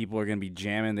like, that people are going to be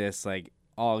jamming this, like,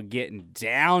 all getting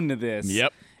down to this.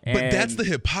 Yep. But that's the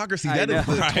hypocrisy. That is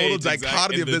the total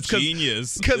dichotomy of this.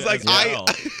 Genius. Because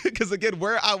because again,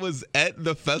 where I was at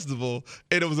the festival,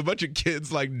 and it was a bunch of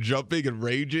kids like jumping and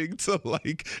raging to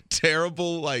like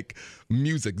terrible like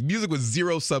music with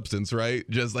zero substance, right?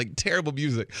 Just like terrible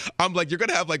music. I'm like, you're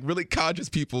gonna have like really conscious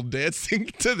people dancing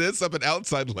to this up in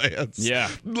Outside Lands.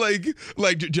 Yeah.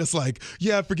 Just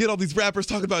forget all these rappers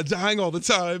talking about dying all the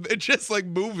time and just like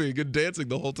moving and dancing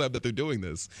the whole time that they're doing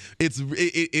this.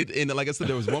 And like I said,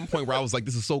 there was one point where I was like,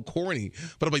 this is so corny,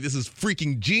 but I'm like, this is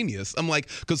freaking genius. I'm like,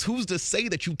 because who's to say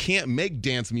that you can't make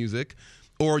dance music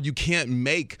or you can't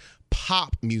make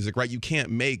pop music, right? You can't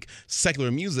make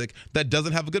secular music that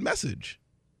doesn't have a good message.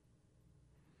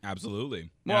 Absolutely.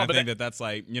 Well, I think that's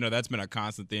like, that's been a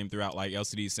constant theme throughout like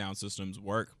LCD Soundsystem's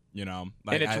work, Like,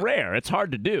 and it's rare. It's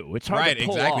hard to do. It's hard to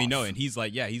pull exactly. off. No, and he's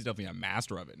like, he's definitely a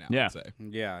master of it now. Yeah. I'd say.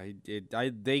 Yeah.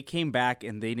 They came back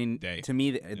and they didn't, to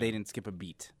me, they didn't skip a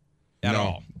beat. At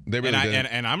all. They really did.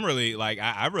 And I'm really like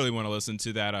I really want to listen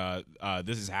to that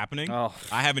This Is Happening. Oh.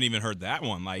 I haven't even heard that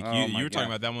one. Like you were talking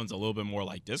about that one's a little bit more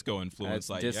like disco influence.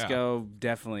 Disco,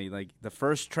 definitely. Like the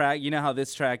first track, you know how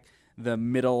this track, the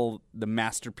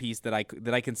masterpiece that I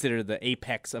consider the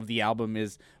apex of the album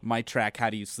is my track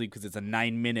How Do You Sleep, because it's a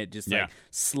 9-minute like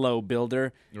slow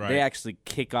builder. Right. They actually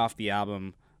kick off the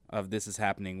album of This Is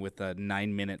Happening with a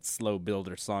 9-minute slow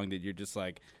builder song that you're just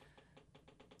like,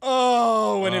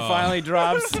 when it finally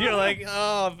drops, you're like,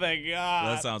 oh, thank God.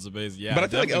 That sounds amazing. Yeah, but I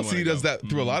feel like LCD does that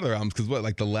through a lot of their albums, because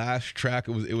like the last track,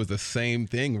 it was the same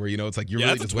thing where it's like you're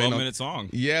really it's just a waiting 12-minute song.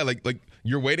 Yeah, like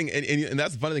you're waiting, and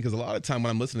that's the funny thing, because a lot of time when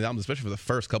I'm listening to albums, especially for the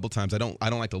first couple times, I don't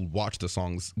like to watch the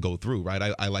songs go through,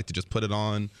 right? I like to just put it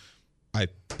on, I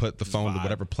put the phone to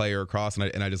whatever player across,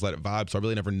 and I just let it vibe. So I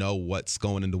really never know what's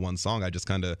going into one song. I just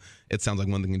kind of, it sounds like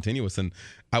one thing continuous. And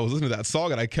I was listening to that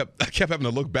song, and I kept having to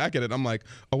look back at it. I'm like,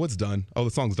 oh, it's done. Oh,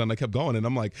 the song's done. I kept going, and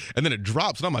I'm like, and then it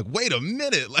drops, and I'm like, wait a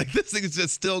minute, like this thing is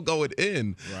just still going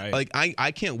in. Right. Like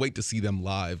I can't wait to see them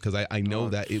live because I know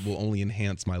that it will only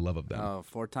enhance my love of them. Oh,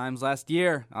 4 times last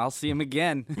year. I'll see him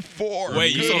again. 4.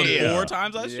 Wait, you saw them 4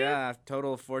 times last year? Yeah,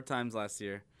 total of 4 times last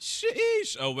year.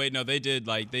 Sheesh. Oh wait, no, they did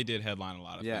headline a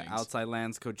lot of things. Yeah, Outside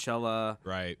Lands, Coachella,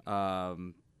 Right.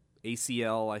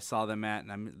 ACL. I saw them at,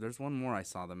 and there's one more I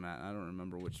saw them at. I don't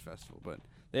remember which festival, but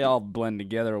they all blend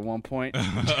together at one point.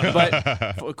 But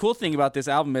a cool thing about this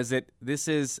album is that this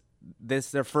is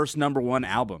their first #1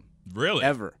 album. Really?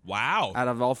 Ever. Wow. Out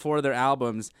of all 4 of their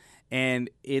albums. And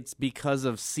it's because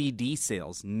of CD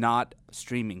sales, not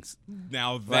streamings.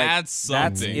 Now that's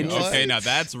something. Okay, now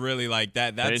that's really like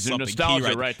that. That's something key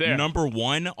right there.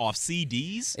 #1 off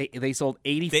CDs. They sold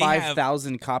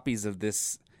 85,000 copies of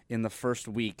this in the first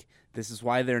week. This is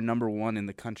why they're #1 in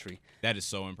the country. That is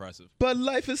so impressive. But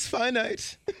life is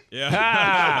finite.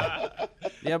 Yeah.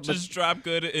 Yeah, but Just drop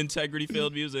good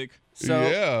integrity-filled music. so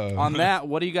Yeah. on that,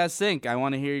 what do you guys think? I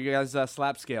want to hear you guys'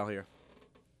 slap scale here.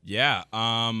 Yeah.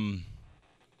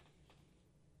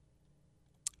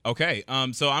 Okay.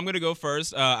 So I'm gonna go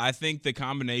first. I think the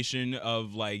combination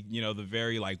of the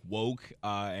very woke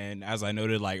and as I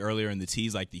noted earlier in the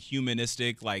tease, the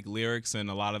humanistic lyrics and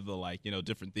a lot of the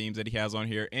different themes that he has on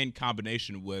here, in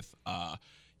combination with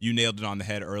you nailed it on the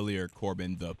head earlier,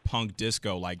 Corbin, the punk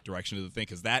disco direction of the thing,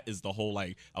 because that is the whole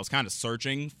I was kind of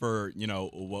searching for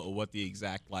what the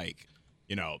exact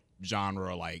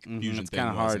genre fusion it's thing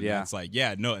kinda was. hard, And yeah. it's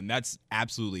and that's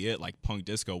absolutely it, punk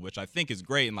disco, which I think is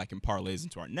great and can parlays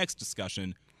into our next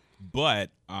discussion. But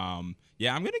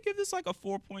yeah, I'm gonna give this a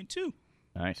 4.2.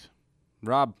 Nice.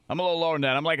 Rob, I'm a little lower than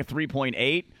that. I'm a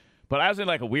 3.8. But I was in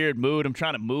a weird mood. I'm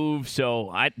trying to move, so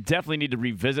I definitely need to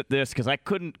revisit this because I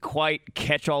couldn't quite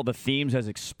catch all the themes as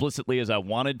explicitly as I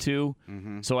wanted to.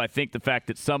 So I think the fact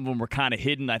that some of them were kind of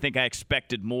hidden, I think I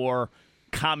expected more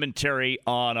commentary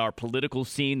on our political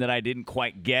scene that I didn't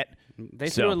quite get. they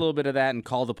threw a little bit of that and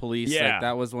Call the Police. Yeah.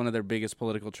 That was one of their biggest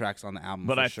political tracks on the album,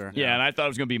 for sure. Yeah, and I thought it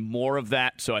was going to be more of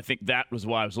that, so I think that was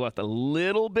why I was left a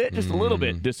little bit, just a little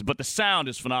bit. But the sound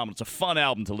is phenomenal. It's a fun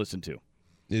album to listen to.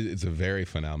 It's a very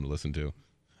fun album to listen to.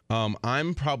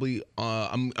 I'm probably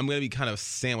I'm going to be kind of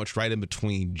sandwiched right in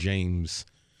between James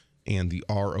and the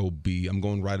ROB. I'm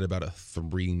going right at about a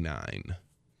 3.9.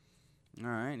 All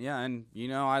right, yeah, and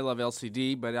I love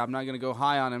LCD, but I'm not going to go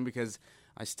high on them because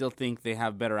I still think they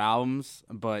have better albums,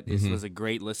 but this was a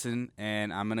great listen,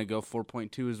 and I'm going to go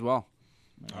 4.2 as well.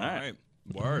 All right.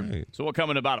 Word. Right. So we're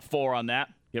coming about a 4 on that,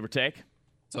 give or take.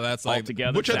 So that's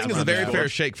Altogether, Which I think is a very fair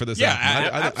shake for this Yeah,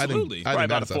 album. absolutely. I Probably think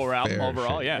about that's a 4 album fair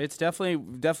overall, shake. yeah. It's definitely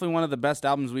one of the best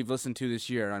albums we've listened to this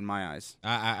year, in my eyes.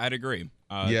 I'd agree.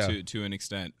 Yeah. To an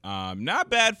extent. Not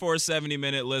bad for a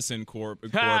 70-minute listen, Corbin.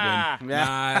 Ha!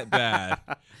 Not bad.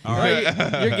 All Right.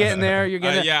 right. You're getting there. You're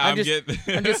getting. Yeah, I'm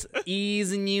I'm just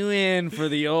easing you in for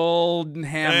the old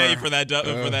hammer. Hey, for that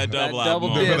double double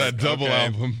album. disc. For that double Okay.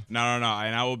 album. No, and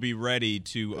I will be ready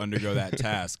to undergo that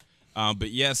task.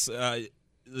 But yes,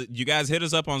 you guys hit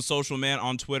us up on social, man,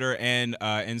 on Twitter and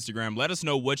Instagram. Let us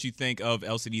know what you think of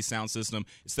LCD Soundsystem.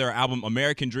 It's their album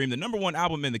American Dream, the #1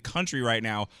 album in the country right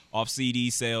now off CD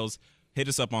sales. Hit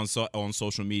us up on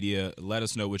social media. Let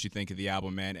us know what you think of the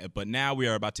album, man. But now we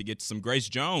are about to get to some Grace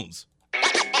Jones. You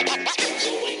wake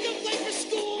up late for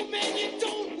school, man, you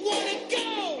don't want to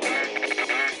go.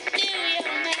 Do you,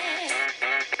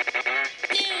 man?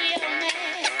 Do you,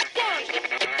 man? 1,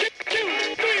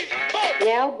 2, 3, 4.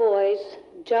 Now, boys,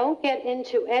 don't get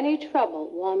into any trouble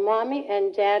while Mommy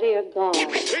and Daddy are gone.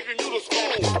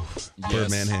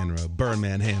 Birdman hand rub.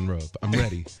 Birdman hand rub. I'm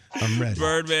ready.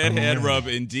 Birdman I'm hand ready. rub,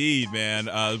 indeed, man.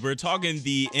 We're talking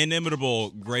the inimitable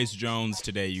Grace Jones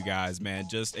today, you guys, man.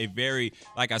 Just a very,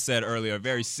 like I said earlier, a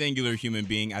very singular human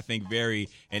being. I think very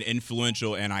an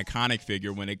influential and iconic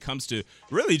figure when it comes to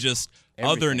really just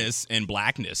otherness and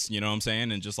blackness, you know what I'm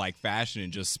saying? And just fashion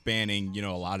and just spanning,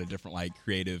 a lot of different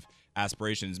creative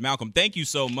aspirations. Malcolm, thank you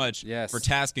so much for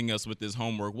tasking us with this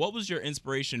homework. What was your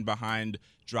inspiration behind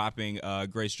dropping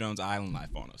Grace Jones' Island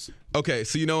Life on us? Okay,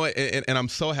 so you know what, and I'm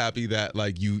so happy that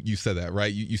you said that,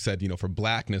 right? You said for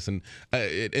blackness and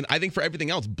I think for everything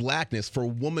else, blackness, for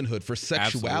womanhood, for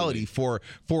sexuality, for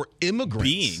immigrants,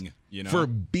 being, for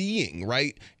being,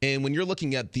 right? And when you're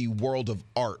looking at the world of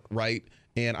art, right?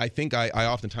 And I think I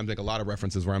oftentimes make a lot of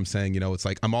references where I'm saying, it's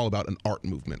I'm all about an art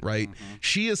movement, right?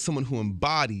 She is someone who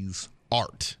embodies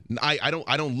art. I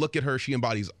don't look at her. She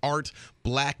embodies art,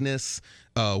 blackness,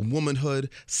 womanhood,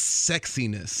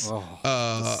 sexiness,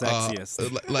 the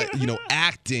sexiest.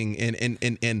 acting,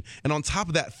 and on top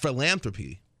of that,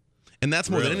 philanthropy. And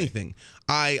that's more than anything.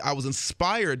 I was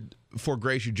inspired for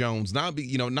Grace Jones, not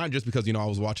just because I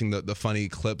was watching the funny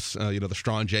clips, the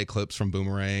Strong J clips from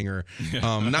Boomerang, or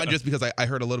not just because I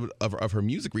heard a little bit of her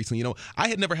music recently. I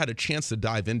had never had a chance to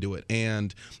dive into it,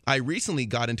 and I recently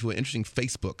got into an interesting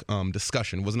Facebook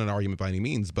discussion. It wasn't an argument by any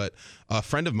means, but a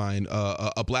friend of mine,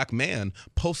 a black man,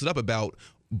 posted up about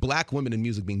black women in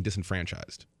music being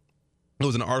disenfranchised. It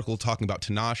was an article talking about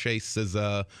Tinashe,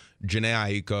 SZA,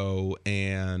 Jhené Aiko,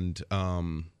 and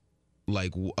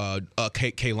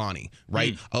Kehlani,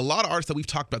 right? A lot of artists that we've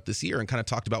talked about this year and kind of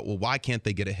talked about, well, why can't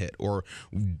they get a hit, or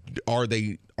are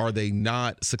they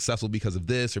not successful because of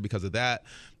this or because of that?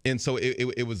 And so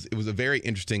it was a very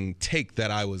interesting take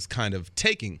that I was kind of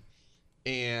taking,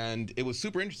 and it was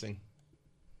super interesting.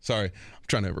 Sorry, I'm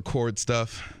trying to record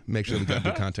stuff, make sure we got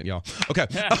good content, y'all. Okay,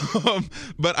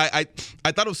 but I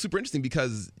thought it was super interesting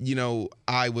because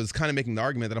I was kind of making the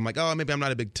argument that I'm like, oh, maybe I'm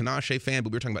not a big Tinashe fan,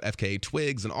 but we were talking about FKA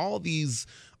Twigs and all these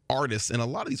artists, and a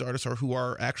lot of these artists who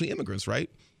are actually immigrants, right?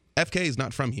 FK is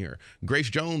not from here. Grace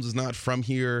Jones is not from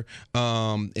here,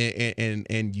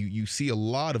 and you see a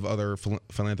lot of other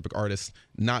philanthropic artists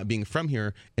not being from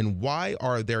here. And why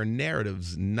are their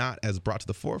narratives not as brought to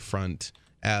the forefront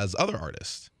as other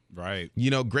artists? Right.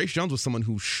 Grace Jones was someone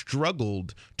who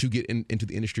struggled to get into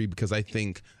the industry because I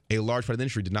think a large part of the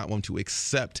industry did not want to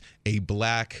accept a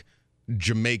black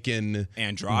Jamaican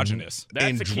androgynous.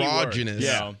 That's a key word.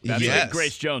 Yeah, that's yes. like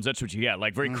Grace Jones. That's what you got.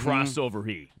 Like very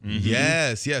crossover-y.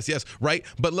 Yes. Right.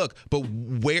 But look,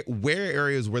 where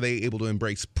areas were they able to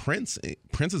embrace Prince's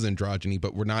androgyny,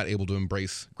 but were not able to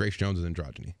embrace Grace Jones's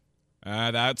androgyny?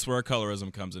 That's where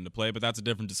colorism comes into play, but that's a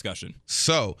different discussion.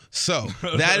 So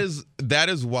that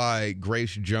is why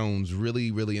Grace Jones really,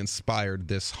 really inspired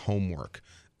this homework.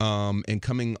 And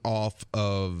coming off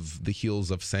of the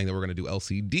heels of saying that we're going to do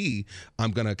LCD,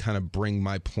 I'm going to kind of bring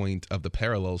my point of the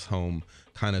parallels home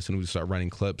kind of as soon as we start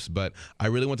running clips. But I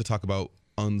really want to talk about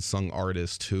unsung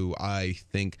artists who I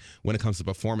think when it comes to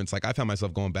performance, like I found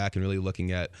myself going back and really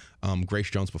looking at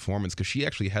Grace Jones' performance, because she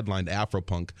actually headlined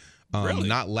Afropunk. Really?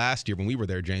 Not last year when we were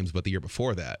there, James, but the year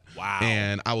before that. Wow.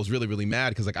 And I was really, really mad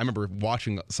because I remember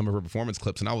watching some of her performance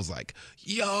clips and I was like,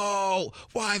 yo,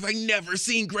 why have I never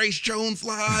seen Grace Jones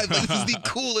live? Like, this is the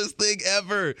coolest thing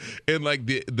ever. And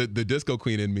the disco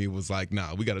queen in me was like,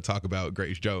 nah, we got to talk about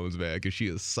Grace Jones, man, because she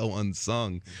is so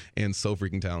unsung and so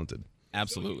freaking talented.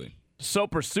 Absolutely.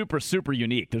 Super, super, super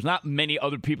unique. There's not many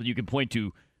other people you can point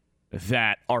to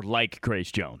that are like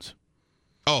Grace Jones.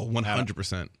 Oh,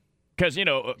 100%. Because,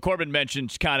 Corbin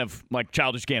mentions kind of like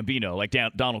Childish Gambino, like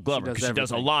Donald Glover, because she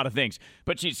does a lot of things.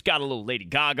 But she's got a little Lady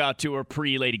Gaga to her,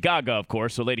 pre-Lady Gaga, of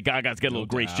course. So Lady Gaga's got a little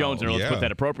Grace Jones in her. Let's put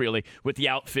that appropriately, with the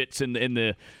outfits and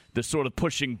the sort of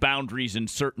pushing boundaries in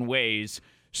certain ways.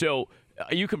 So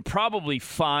you can probably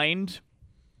find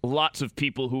lots of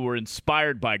people who were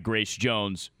inspired by Grace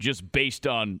Jones just based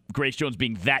on Grace Jones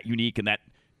being that unique, and that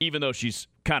even though she's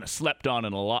kind of slept on,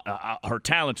 and a lot her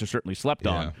talents are certainly slept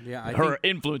on. Yeah, her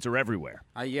influence are everywhere.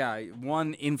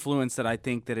 One influence that I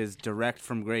think that is direct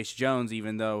from Grace Jones,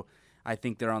 even though I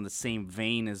think they're on the same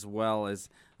vein as well as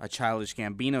a Childish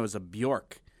Gambino, is a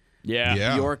Bjork.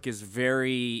 Yeah. Bjork is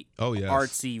very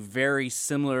artsy, very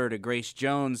similar to Grace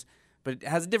Jones, but it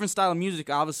has a different style of music,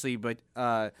 obviously. But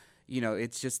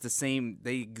it's just the same.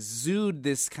 They exude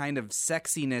this kind of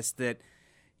sexiness that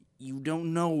you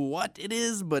don't know what it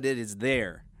is, but it is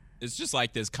there. It's just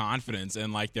like this confidence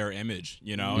in like their image,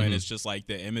 and it's just like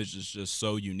the image is just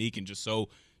so unique and just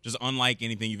unlike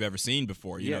anything you've ever seen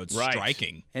before. It's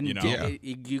striking. And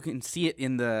you can see it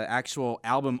in the actual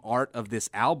album art of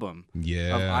this album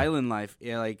of Island Life.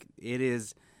 Yeah, like it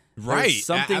is there's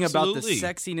something about the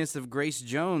sexiness of Grace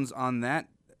Jones on that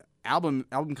album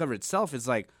cover itself. Is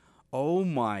like, oh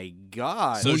my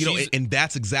God! So and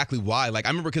that's exactly why. Like I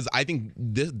remember, because I think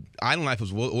this Island Life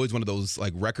was always one of those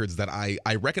like records that I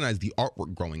recognized the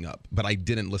artwork growing up, but I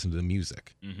didn't listen to the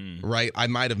music. Mm-hmm. Right? I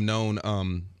might have known.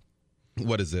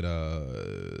 What is it?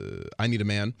 I Need a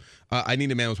Man. I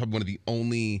Need a Man was probably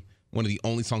one of the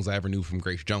only songs I ever knew from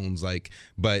Grace Jones.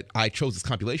 But I chose this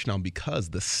compilation album because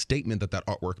the statement that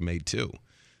artwork made too.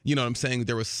 You know what I'm saying?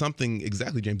 There was something,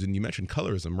 exactly, James, and you mentioned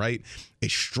colorism, right? A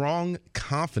strong,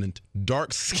 confident,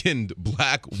 dark-skinned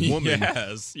black woman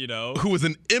Yes, you know. who was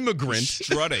an immigrant.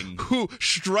 Strutting.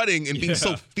 Strutting and being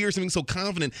so fierce and being so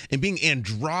confident and being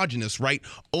androgynous, right?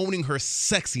 Owning her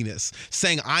sexiness,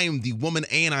 saying, I am the woman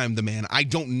and I am the man. I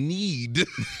don't need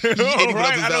anyone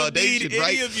Right, else's I don't validation, need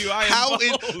right? any of you. I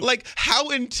am both. How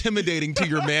intimidating to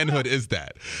your manhood is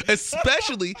that?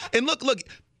 Especially, and look,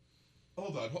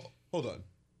 hold on.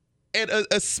 And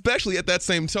especially at that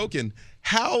same token,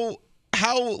 how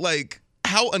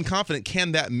unconfident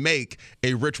can that make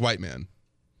a rich white man?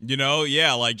 You know,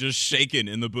 yeah, like just shaking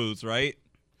in the booth, right?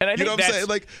 And I You think know what I'm saying?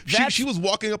 Like she was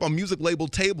walking up on music label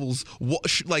tables,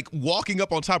 walking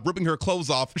up on top, ripping her clothes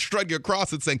off, strutting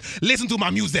across and saying, "Listen to my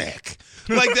music."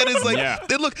 Like that is like,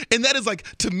 and that is like,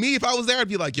 to me, if I was there, I'd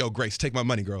be like, "Yo, Grace, take my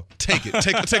money, girl. Take it.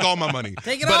 Take all my money.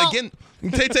 Take it all." But again,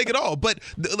 take it all. But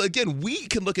again, we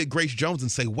can look at Grace Jones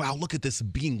and say, "Wow, look at this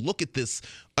being. Look at this.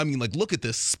 I mean, like, look at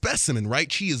this specimen,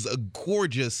 right? She is a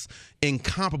gorgeous,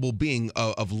 incomparable being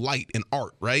of light and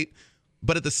art, right?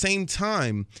 But at the same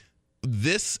time,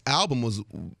 this album was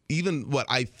even what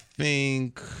I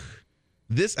think.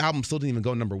 This album still didn't even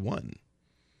go number one.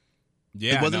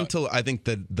 Yeah, it wasn't until I think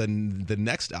the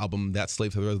next album that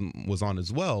Slave to the Rhythm was on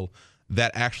as well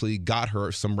that actually got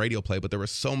her some radio play. But there were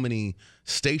so many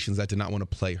stations that did not want to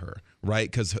play her, right?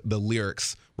 Because the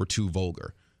lyrics were too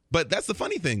vulgar. But that's the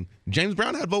funny thing. James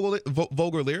Brown had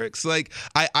vulgar lyrics. Like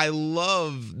I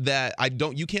love that.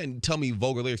 You can't tell me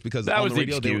vulgar lyrics because that on was the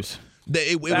radio the excuse.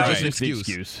 It was just an the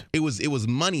excuse. It was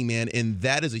money, man, and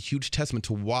that is a huge testament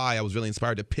to why I was really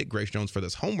inspired to pick Grace Jones for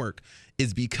this homework,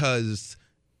 is because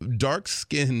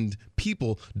dark-skinned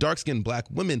people, dark-skinned black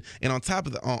women, and on top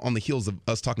of on the heels of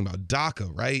us talking about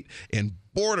DACA, right, and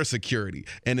border security,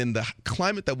 and in the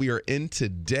climate that we are in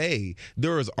today,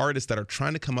 there is artists that are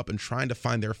trying to come up and trying to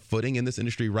find their footing in this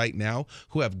industry right now,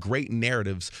 who have great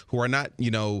narratives, who are not,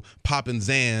 popping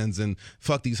Zans and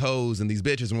fuck these hoes and these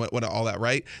bitches and what all that,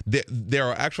 right? There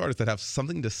are actual artists that have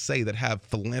something to say, that have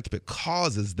philanthropic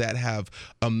causes, that have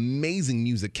amazing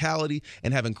musicality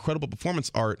and have incredible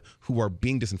performance art, who are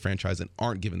being disenfranchised and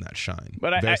aren't given that shine.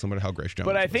 Very similar to how Grace Jones.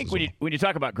 But I think when you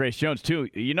talk about Grace Jones too,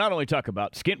 you not only talk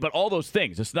about skin, but all those things.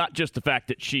 It's not just the fact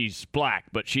that she's black,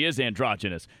 but she is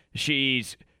androgynous.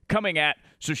 She's coming at,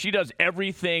 so she does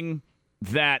everything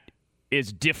that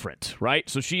is different, right?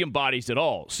 So she embodies it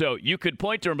all. So you could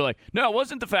point to her and be like, no, it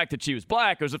wasn't the fact that she was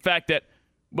black. It was the fact that,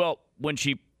 well, when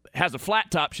she has a flat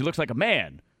top, she looks like a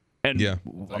man. And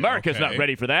America's not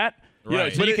ready for that.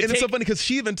 Right. But it's so funny because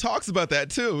she even talks about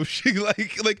that too. She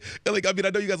like I mean,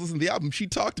 I know you guys listen to the album. She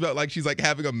talked about she's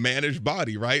having a mannish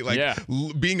body, right?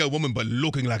 Being a woman but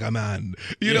looking like a man.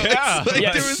 You know,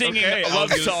 it's singing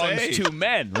love songs to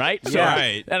men, right? So,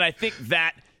 right. And I think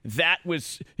that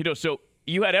was, so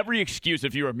you had every excuse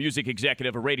if you were a music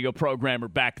executive, a radio programmer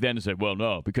back then to say, well,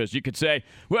 no, because you could say,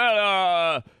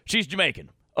 well, she's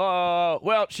Jamaican.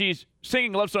 Well, she's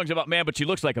singing love songs about man, but she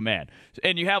looks like a man.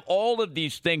 And you have all of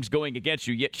these things going against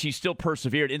you, yet she still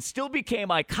persevered and still became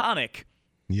iconic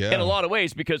in a lot of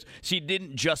ways because she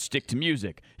didn't just stick to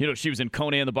music. She was in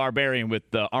Conan the Barbarian with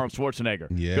Arnold Schwarzenegger.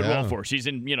 Yeah. Good role for her. She's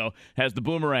in, has the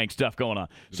boomerang stuff going on.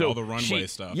 So all the runway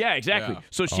stuff. Yeah, exactly. Yeah.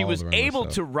 So she All was the runway able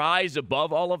stuff. to rise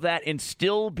above all of that and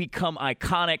still become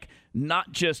iconic,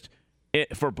 not just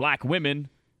for black women,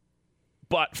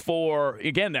 but for,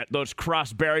 again, those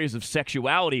cross barriers of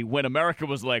sexuality when America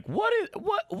was like, what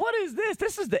is this?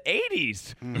 This is the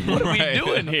 80s. What are we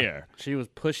doing here? She was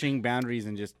pushing boundaries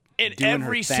and just In doing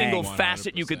every her thing. single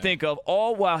facet you could think of,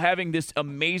 all while having this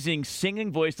amazing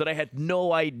singing voice that I had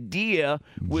no idea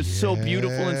was so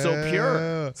beautiful and so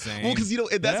pure. Same. Well, because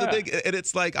that's the thing, and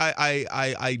it's like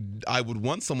I would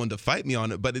want someone to fight me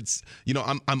on it, but it's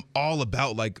I'm all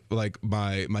about like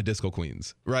my disco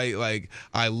queens, right? Like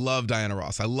I love Diana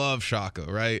Ross, I love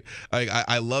Shaka, right? Like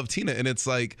I love Tina, and it's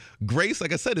like Grace,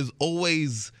 like I said, is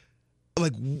always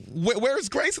like where's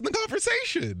Grace in the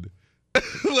conversation?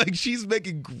 Like she's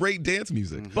making great dance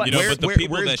music. But the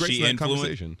people that she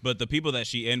influences, but the people that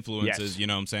she influences, Yes. you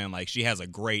know what I'm saying? Like she has a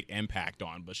great impact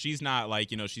on, but she's not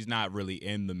she's not really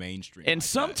in the mainstream. And like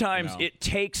sometimes that, it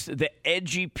takes the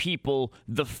edgy people,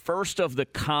 the first of the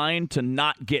kind, to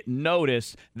not get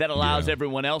noticed that allows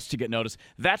everyone else to get noticed.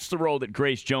 That's the role that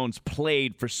Grace Jones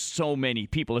played for so many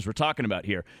people, as we're talking about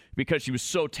here, because she was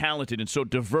so talented and so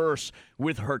diverse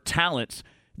with her talents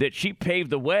that she paved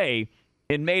the way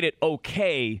and made it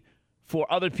okay for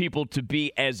other people to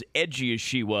be as edgy as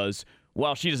she was,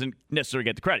 while she doesn't necessarily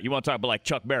get the credit. You want to talk about like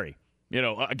Chuck Berry.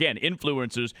 Again,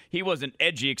 influencers, he wasn't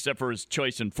edgy except for his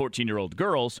choice in 14-year-old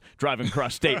girls driving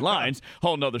across state lines.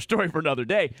 Whole nother story for another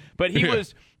day. But he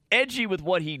was edgy with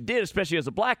what he did, especially as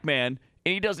a black man,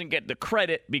 and he doesn't get the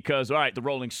credit because, all right, the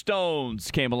Rolling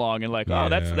Stones came along and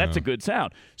that's a good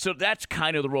sound. So that's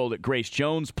kind of the role that Grace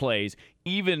Jones plays,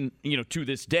 even, to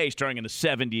this day, starting in the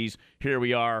 70s. Here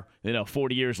we are,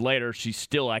 40 years later, she's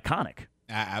still iconic.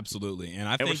 Absolutely. And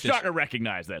we're starting to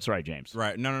recognize that. Sorry, James.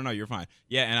 Right. No, you're fine.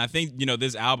 Yeah, and I think,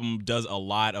 this album does a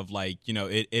lot of,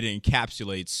 it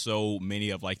encapsulates so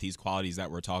many of, these qualities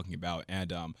that we're talking about.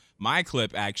 And my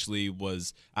clip actually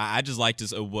was, I just liked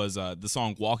this, it was the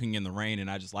song Walking in the Rain,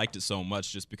 and I just liked it so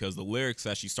much just because the lyrics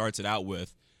that she starts it out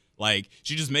with,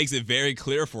 she just makes it very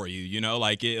clear for you,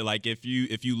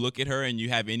 if you look at her and you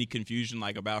have any confusion,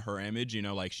 about her image,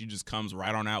 she just comes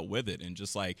right on out with it. And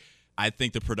just, I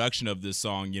think the production of this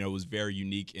song, was very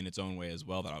unique in its own way as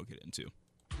well that I'll get into.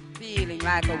 Feeling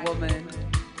like a woman,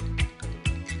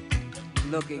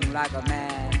 looking like a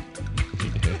man.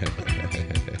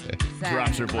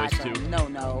 Drops her voice like too.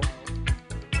 No.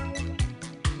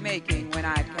 Making when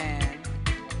I can.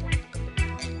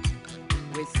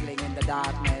 Whistling in the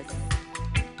darkness.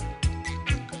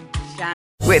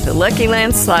 With the Lucky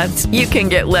Land Slots, you can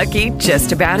get lucky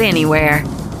just about anywhere.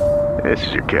 This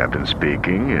is your captain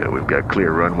speaking. We've got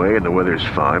clear runway and the weather's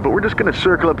fine, but we're just going to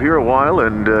circle up here a while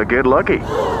and get lucky.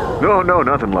 No,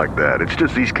 nothing like that. It's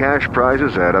just these cash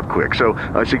prizes add up quick. So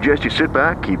I suggest you sit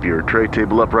back, keep your tray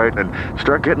table upright, and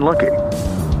start getting lucky.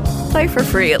 Play for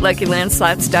free at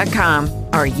LuckyLandSlots.com.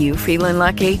 Are you feeling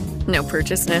lucky? No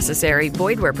purchase necessary.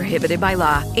 Void where prohibited by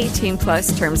law.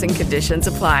 18+ terms and conditions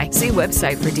apply. See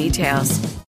website for details.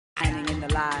 Shining in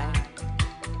the light.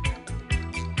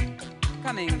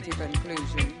 Coming to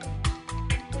conclusion.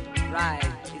 Right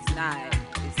is night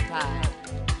is time.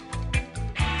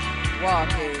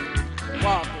 Walking.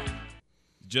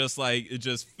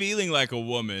 Just feeling like a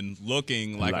woman,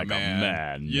 looking like a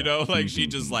man. She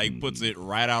just puts it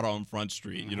right out on Front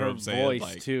Street. You know what I'm saying? Her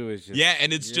voice too is just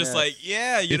and it's just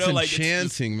it's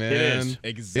enchanting, man. It is.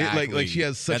 Exactly. She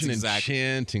has such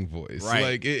enchanting voice.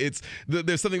 Right.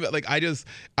 There's something about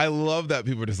I love that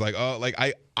people are just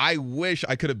I wish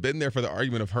I could have been there for the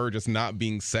argument of her just not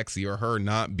being sexy or her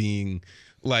not being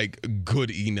good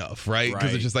enough, right?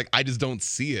 Because it's just I just don't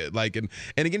see it. And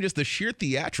again, just the sheer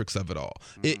theatrics of it all.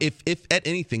 If at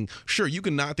anything, sure, you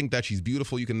can not think that she's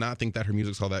beautiful, you can not think that her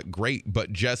music's all that great,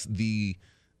 but just the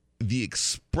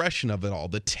expression of it all,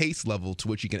 the taste level to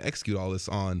which you can execute all this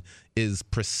on is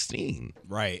pristine.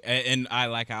 Right. And I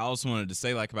also wanted to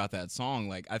say about that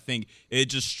song, I think it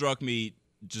just struck me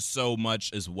just so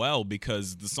much as well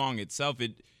because the song itself,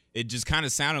 it just kind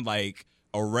of sounded like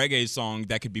a reggae song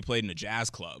that could be played in a jazz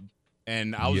club.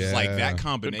 And I was just that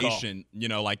combination,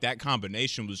 that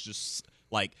combination was just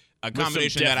a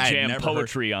combination that I had never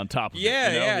poetry heard. On top of it.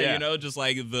 Yeah, just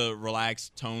the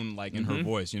relaxed tone in her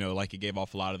voice, it gave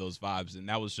off a lot of those vibes. And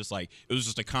that was just it was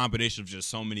just a combination of just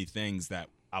so many things that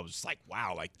I was just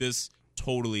wow, this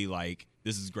totally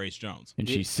this is Grace Jones. And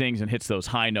she sings and hits those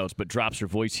high notes, but drops her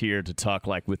voice here to talk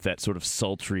with that sort of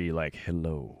sultry,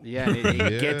 hello. Yeah,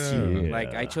 it gets you.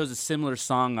 Yeah. I chose a similar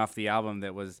song off the album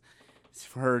that was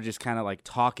for her just kind of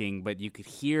talking, but you could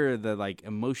hear the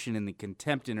emotion and the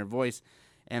contempt in her voice.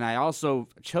 And I also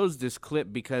chose this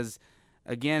clip because,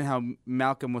 again, how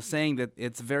Malcolm was saying that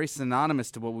it's very synonymous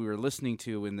to what we were listening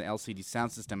to in the LCD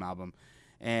Soundsystem album.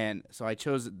 And so I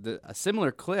chose a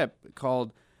similar clip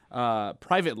called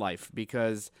Private Life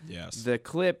because the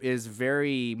clip is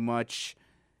very much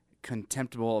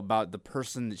contemptible about the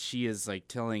person that she is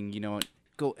telling,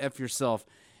 go F yourself,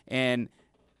 and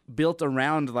built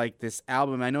around this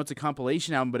album. I know it's a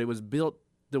compilation album, but it was built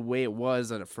the way it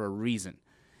was for a reason,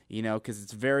 because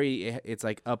it's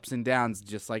ups and downs,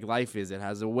 just like life is. It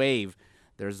has a wave.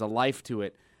 There's a life to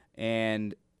it.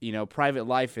 And Private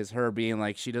Life is her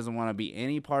being she doesn't want to be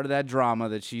any part of that drama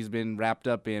that she's been wrapped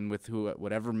up in with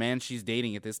whatever man she's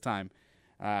dating at this time.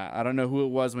 I don't know who it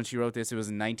was when she wrote this. It was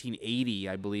in 1980,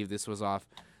 I believe this was off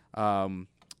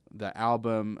the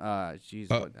album.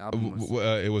 What album was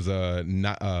it? It was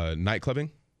Night Clubbing?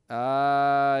 It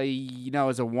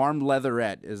was A Warm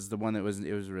Leatherette is the one that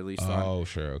it was released on. Oh,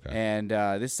 sure, okay. And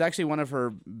this is actually one of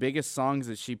her biggest songs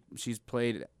that she's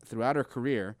played throughout her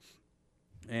career.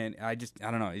 And I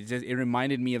don't know. It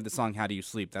reminded me of the song "How Do You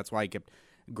Sleep." That's why I kept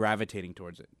gravitating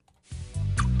towards it.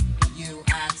 You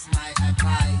ask my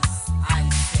advice, I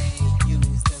say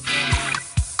use the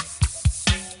voice.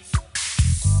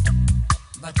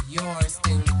 But you're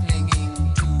still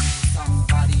clinging to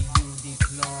somebody you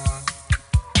deplore.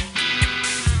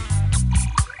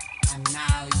 And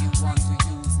now you want to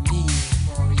use me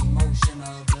for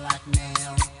emotional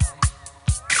blackmail.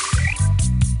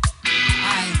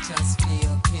 I just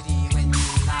feel pity when you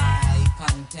lie,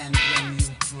 contempt when you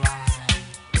cry.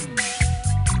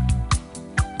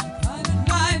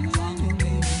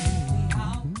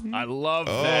 I love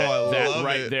Oh, that. I that love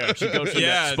right it. there. She goes from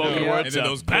that spoken word and then to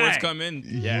those chords bang. come in.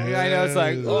 Yeah. I know. It's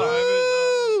like,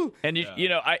 And you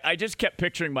know, I just kept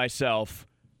picturing myself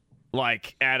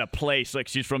like at a place, like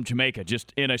she's from Jamaica,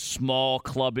 just in a small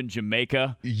club in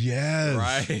Jamaica. Yes.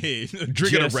 Right.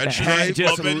 Drinking a red stripe. Red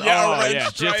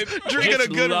stripe. Drinking a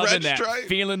good red that, stripe.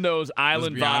 Feeling those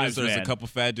island Let's be honest, vibes, there's man. a couple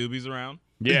fat doobies around.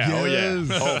 Yeah, Yes.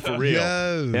 oh for real.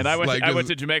 Yes. And I Like, went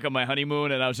to Jamaica on my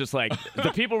honeymoon, and I was just like,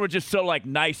 the people were just so like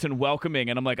nice and welcoming,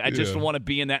 and I'm like, I just want to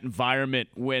be in that environment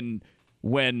when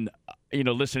you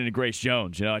know, listening to Grace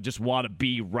Jones. You know, I just want to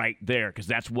be right there because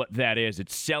that's what that is.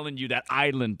 It's selling you that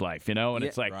island life, you know, and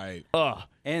it's like,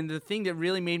 And the thing that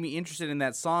really made me interested in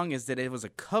that song is that it was a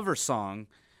cover song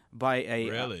by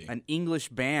an English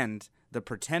band, The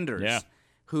Pretenders. Yeah.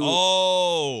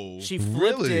 Who she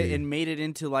flipped really? it and made it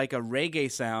into like a reggae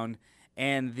sound,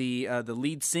 and the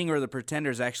lead singer of The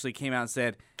Pretenders actually came out and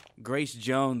said, Grace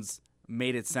Jones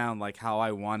made it sound like how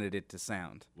I wanted it to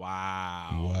sound.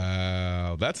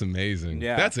 Wow, that's amazing.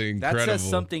 Yeah, that's incredible. That says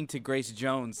something to Grace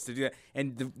Jones to do that.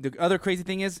 And the other crazy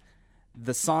thing is,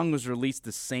 the song was released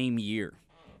the same year,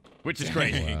 which is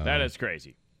crazy. Wow. That is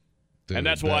crazy. Dude, and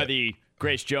that's why the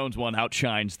Grace Jones one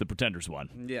outshines the Pretenders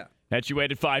one. Yeah. Had she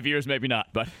waited 5 years, maybe not.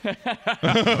 But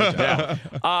yeah.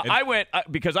 I went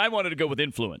because I wanted to go with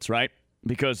influence, right?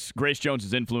 Because Grace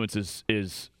Jones's influence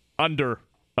is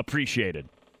underappreciated.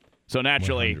 So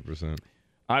naturally, 100%.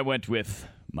 I went with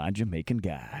My Jamaican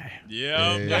Guy.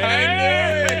 Yeah,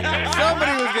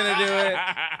 somebody was gonna do it.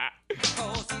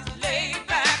 Laid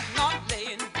back, not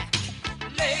laying back.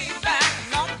 Laid back,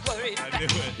 not worried. I knew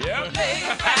it. Yep.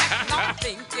 Laid back, not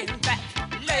thinking back.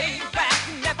 Laid back,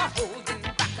 never holding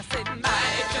back. I said, my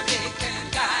Jamaican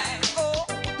guy. Oh,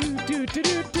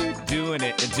 Doing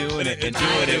it and doing it and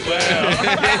doing it well.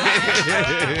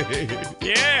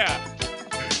 Yeah.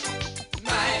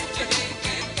 my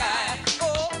Jamaican guy.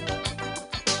 Oh,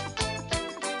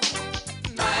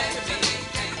 my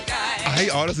Jamaican guy. I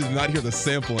honestly did not hear the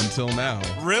sample until now.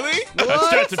 Really? That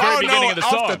starts at the very Oh, beginning no, of the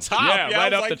off song. the top. Yeah, Yeah, I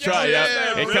right was off the like, top. yeah,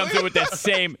 Yeah, it really? comes in with that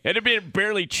same. And it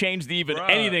barely changed even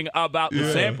anything about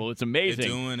the sample. It's amazing.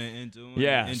 Doing it and doing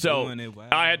Yeah, it and so doing it. Wow.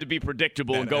 I had to be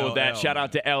predictable and That go with that. LL, Shout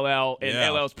out to LL and Yeah.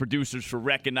 LL's producers for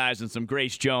recognizing some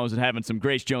Grace Jones and having some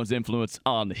Grace Jones influence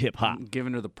on the hip hop.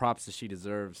 Giving her the props that she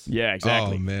deserves. Yeah,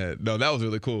 exactly. Oh man, no, that was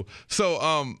really cool. So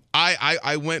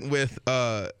I went with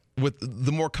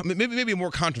the more maybe a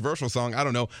more controversial song. I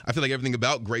don't know. I feel like everything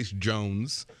about Grace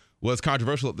Jones was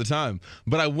controversial at the time,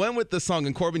 but I went with the song.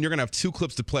 And Corbin, you're gonna have 2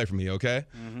 clips to play for me, okay?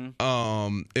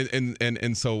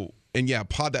 And yeah,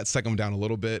 pod that second one down a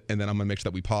little bit, and then I'm gonna make sure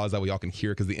that we pause that way y'all can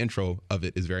hear because the intro of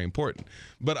it is very important.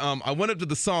 But I went up to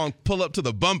the song "Pull Up to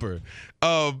the Bumper."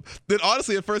 Then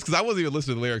honestly, at first, because I wasn't even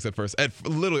listening to the lyrics at first,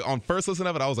 literally on first listen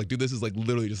of it, I was like, dude, this is like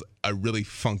literally just a really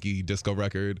funky disco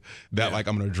record that like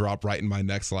I'm gonna drop right in my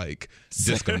next like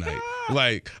disco night.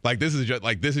 Like this is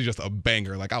just a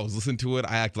banger. Like I was listening to it,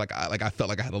 I acted like I felt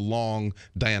like I had a long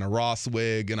Diana Ross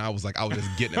wig, and I was just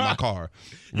getting in my car.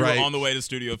 You right were on the way to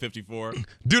Studio 54.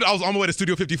 Dude, I was on my way to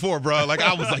Studio 54, bro. Like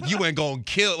I was like, you ain't gonna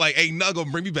kill. Like ain't nothing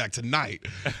gonna bring me back tonight.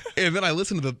 And then I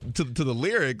listened to the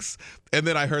lyrics, and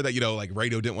then I heard that like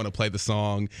radio didn't want to play the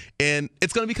song, and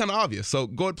it's gonna be kind of obvious. So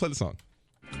go ahead and play the song.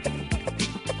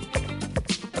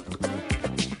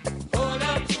 Pull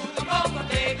up to the bumper,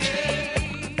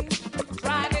 baby.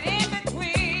 Drive it in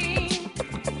between.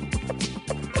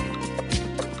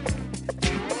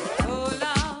 Pull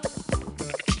up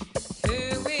to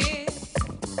it.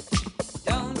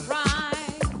 Don't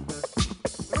drive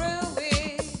through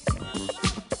it.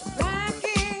 Back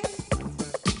it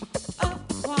up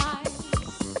twice.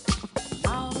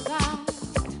 Now that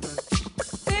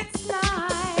it's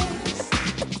nice.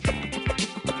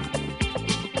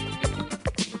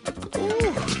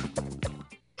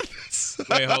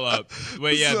 Wait, hold up.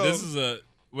 Wait, yeah, So-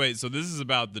 so this is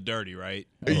about the dirty, right?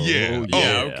 Yeah.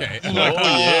 Yeah, okay.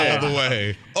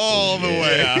 All the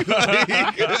way.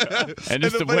 And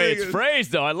just the funny way thing it's is-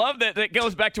 phrased, though. I love that. That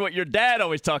goes back to what your dad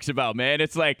always talks about, man.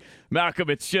 It's like, Malcolm,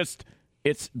 it's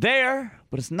there,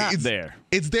 but it's not there.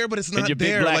 It's there, but it's not And your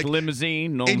there. big black like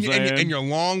limousine, know what and, I'm your- saying? and your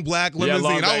long black Yeah, limousine.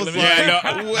 long I black was limousine. like,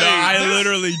 Yeah, no, wait, I this-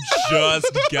 literally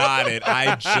just got it.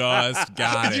 I just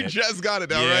got You it. just got it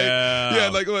now, Yeah. right? Yeah,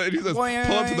 like look, he says, pull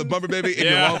up to the bumper baby in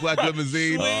your Yeah. long black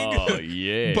limousine. Oh,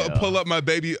 yeah. Pull up my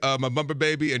baby, my bumper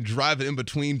baby, and drive it in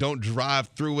between. Don't drive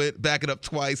through it. Back it up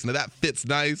twice, and that fits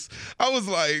nice. I was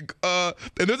like, and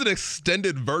there's an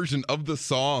extended version of the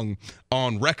song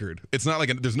on record. It's not like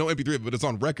there's no MP3, but it's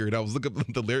on record. I was looking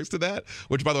the lyrics to that,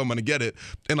 which by the way I'm gonna get it.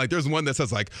 And like there's one that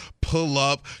says like pull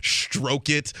up, stroke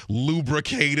it,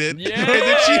 lubricate it. Yeah, and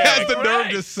then she has the nerve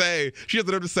right. to say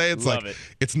it's Love like it.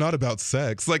 it's not about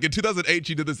sex. Like in 2008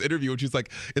 she did this interview and she's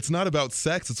like, it's not about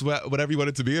sex, it's whatever you want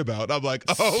it to be about. And I'm like,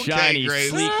 okay, Shiny, Grace.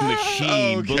 sleek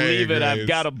machine. Okay, Believe it, I've Grace.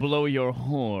 got to blow your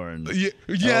horn.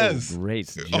 Yes. Oh,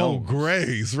 Grace Jones. Oh,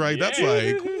 Grace, right? That's Yeah.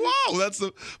 like,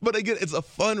 wow, but again, it's a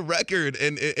fun record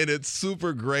and it's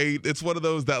super great. It's one of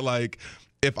those that like,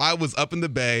 if I was up in the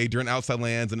Bay during Outside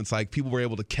Lands and it's like people were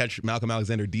able to catch Malcolm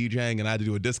Alexndr DJing and I had to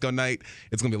do a disco night,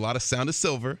 it's going to be a lot of Sound of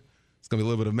Silver. It's going to be a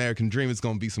little bit of American Dream. It's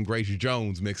going to be some Grace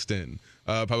Jones mixed in,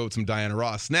 probably with some Diana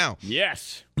Ross. Now,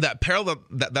 yes, that parallel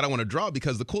that I want to draw,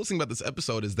 because the coolest thing about this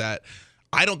episode is that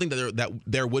I don't think that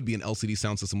there would be an LCD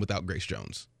Soundsystem without Grace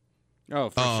Jones. Oh,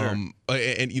 for sure.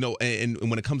 And you know, and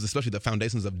when it comes especially the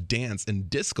foundations of dance and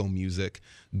disco music,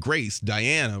 Grace,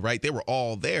 Diana, right? They were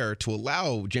all there to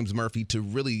allow James Murphy to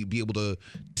really be able to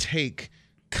take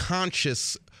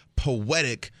conscious,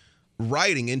 poetic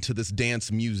writing into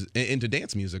dance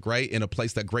music, right? In a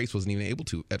place that Grace wasn't even able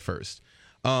to at first.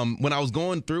 When I was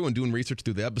going through and doing research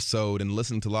through the episode and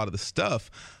listening to a lot of the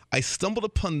stuff, I stumbled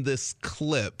upon this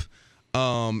clip.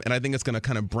 And I think it's going to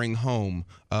kind of bring home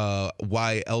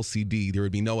why there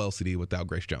would be no LCD without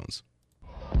Grace Jones.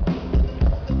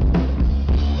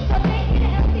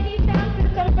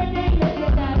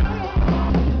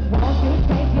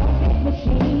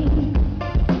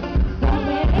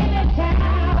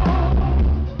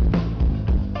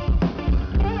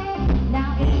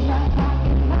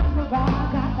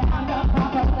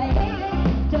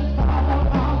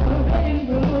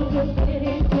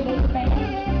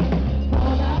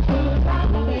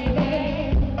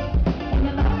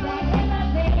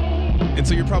 And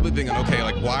so you're probably thinking, okay,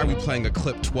 like, why are we playing a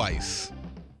clip twice?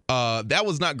 That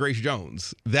was not Grace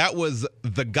Jones. That was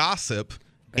The Gossip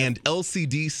and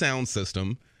LCD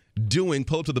Soundsystem doing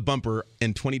Pull Up to the Bumper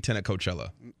in 2010 at Coachella.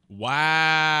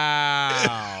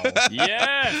 Wow.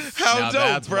 Yes. How now dope,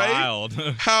 that's right? Wild.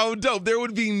 How dope. There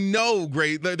would be no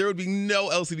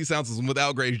LCD Soundsystem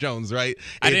without Grace Jones, right?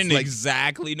 I didn't like,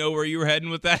 exactly know where you were heading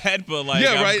with that, but like,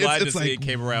 Yeah, I'm right? glad It's to see like- it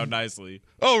came around nicely.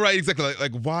 Oh, right, exactly.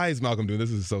 Like, why is Malcolm doing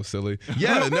this? This is so silly.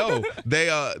 Yeah, no,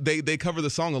 they cover the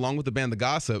song along with the band The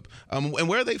Gossip. And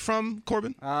where are they from,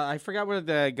 Corbin? I forgot where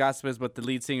the gossip is, but the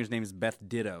lead singer's name is Beth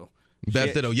Ditto.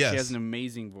 Beth Ditto, yes. She has an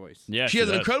amazing voice. Yeah, She has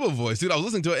an incredible voice, dude. I was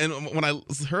listening to it, and when I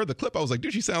heard the clip, I was like,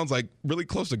 dude, she sounds like really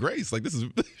close to Grace. Like,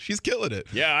 she's killing it.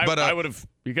 Yeah, but I would have.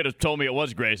 You could have told me it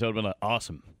was Grace. I would have been like,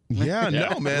 awesome. Yeah,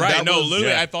 no, man. Right, that no, was-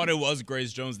 literally, yeah. I thought it was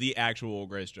Grace Jones, the actual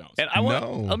Grace Jones. And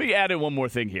let me add in one more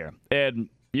thing here. And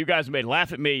you guys may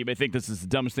laugh at me. You may think this is the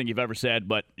dumbest thing you've ever said,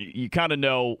 but you kind of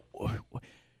know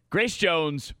Grace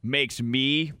Jones makes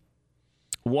me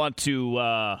want to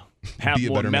have Be a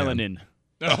more better man. melanin.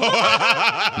 You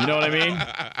know what I mean?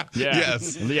 Yeah.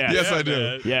 Yes. Yeah. Yes, I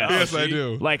do. Yeah. Yes, I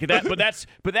do. Like that, but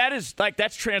that is like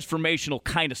that's transformational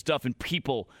kind of stuff in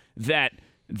people that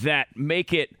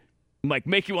make it like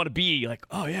make you want to be like,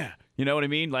 oh yeah. You know what I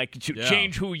mean? Like to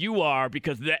change who you are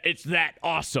because it's that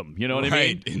awesome. You know what I mean?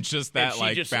 Right, and just that and she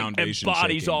like just foundation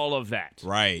embodies shaking. all of that.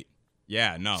 Right.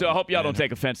 Yeah, no. So I hope y'all don't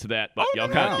take offense to that, but y'all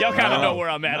kind of know where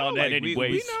I'm at on that, like,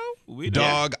 anyways. We know.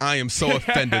 Dog, I am so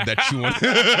offended that you want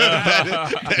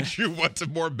that you want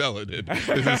more melanin.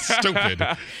 This is stupid.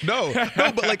 No,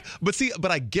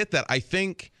 but I get that. I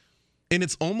think, and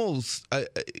it's almost,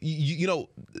 you know,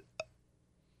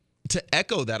 to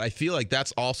echo that, I feel like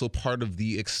that's also part of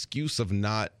the excuse of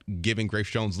not giving Grace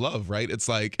Jones love, right? It's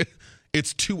like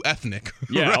it's too ethnic.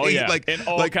 Yeah, right? oh yeah, like, in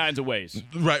all kinds of ways.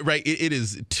 Right. It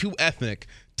is too ethnic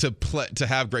to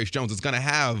have Grace Jones. It's gonna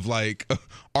have like,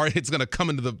 it's gonna come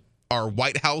into our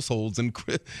white households and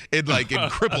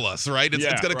cripple us, right?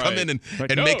 It's gonna come in and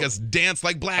make us dance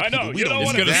like black people. We don't It's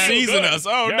want gonna that. season us.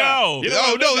 Oh no!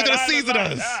 Oh no! It's gonna season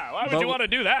us. Why would you want to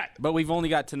do that? But we've only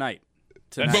got tonight.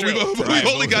 That's But true. we've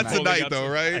only got tonight, though,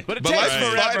 right? But it life's takes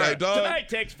forever. finite, dog. Tonight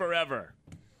takes forever.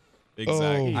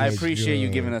 Exactly. I appreciate you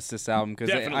giving us this album because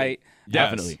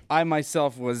Definitely. I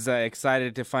myself was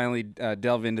excited to finally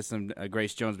delve into some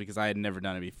Grace Jones because I had never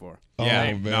done it before.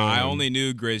 Yeah, man. no, I only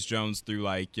knew Grace Jones through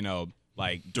like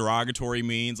derogatory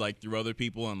means, like through other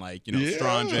people and like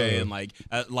Strong J and like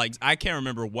I can't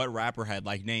remember what rapper had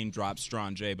like name dropped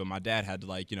Strong J, but my dad had to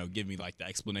like give me like the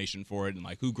explanation for it and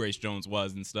like who Grace Jones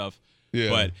was and stuff. Yeah.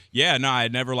 But yeah, no, I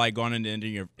had never like gone into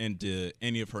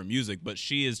any of her music, but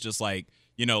she is just like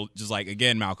just like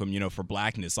again, Malcolm, for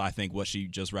blackness, I think what she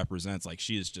just represents, like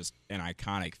she is just an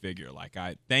iconic figure. Like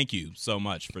I thank you so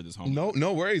much for this homework.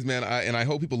 No worries, man. I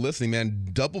hope people listening, man,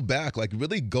 double back, like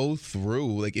really go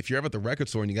through, like if you're ever at the record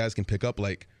store and you guys can pick up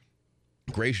like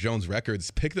Grace Jones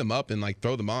records, pick them up and like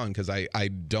throw them on, because I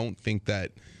don't think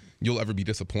that you'll ever be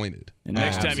disappointed. And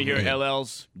next time you hear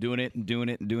LL's doing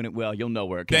it well, you'll know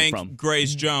where it came from.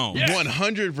 Grace Jones.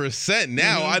 100%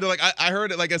 now. I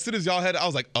heard it like as soon as y'all had it, I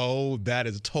was like, oh, that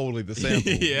is totally the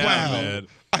sample. Yeah, wow. man.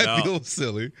 I feel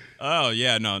silly. Oh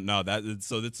yeah, no.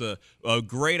 That's a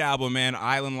great album, man.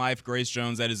 Island Life, Grace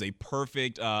Jones. That is a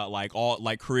perfect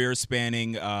career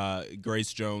spanning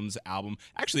Grace Jones album.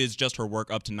 Actually, it's just her work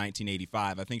up to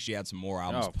 1985. I think she had some more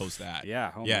albums post that.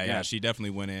 Yeah, yeah. She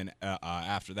definitely went in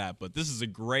after that. But this is a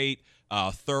great,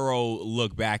 thorough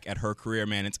look back at her career,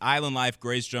 man. It's Island Life,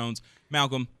 Grace Jones.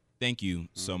 Malcolm, thank you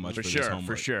so much for this homework.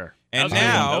 For sure. And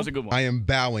that was a good one. I am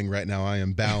bowing right now. I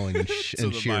am bowing in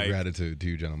sheer gratitude to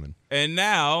you, gentlemen. And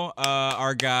now,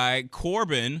 our guy,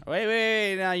 Corbin.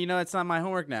 Wait. Now, it's not my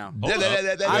homework now.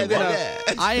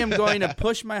 I am going to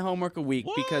push my homework a week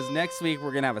because next week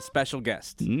we're going to have a special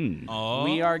guest. Oh.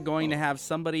 We are going to have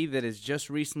somebody that has just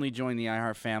recently joined the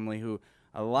iHeart family who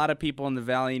a lot of people in the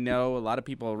Valley know, a lot of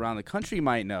people around the country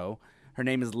might know. Her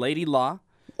name is Lady Law.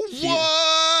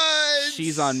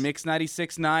 She's on Mix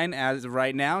 96.9 as of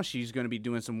right now. She's going to be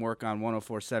doing some work on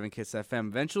 104.7 Kiss FM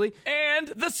eventually. And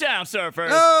the Sound Surfers.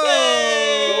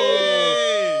 Oh!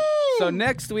 So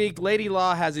next week, Lady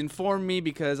Law has informed me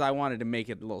because I wanted to make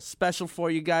it a little special for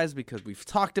you guys because we've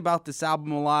talked about this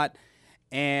album a lot.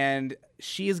 And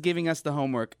she is giving us the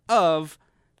homework of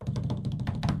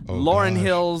Lauryn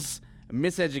Hill's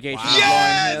Miseducation. Wow.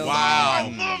 Yes! Lauren Hill. Wow. I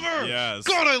love her. Yes.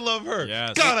 God, I love her.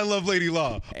 Yes. God, I love Lady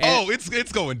Law.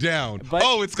 It's going down.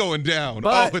 It's going down.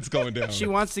 It's going down. She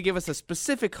wants to give us a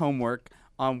specific homework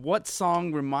on what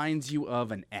song reminds you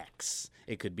of an ex.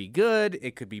 It could be good.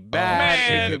 It could be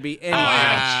bad. It could be anything.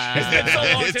 It's been so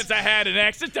long since I had an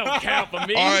ex. It don't count for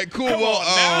me. All right,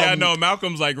 cool.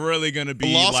 Malcolm's like really gonna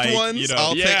be Lost like, Ones.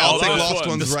 I'll take Lost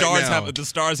Ones right now. The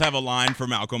stars have a line for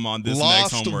Malcolm on this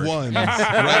Lost next homework. Ones right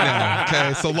now.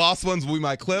 Okay, so Lost Ones will be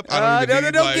my clip. I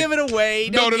don't give it away.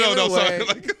 No. Sorry.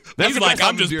 He's like,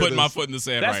 I'm just putting my foot in the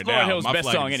sand right now. That's Lauryn Hill's best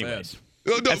song, anyways.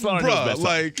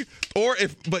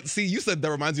 But see, you said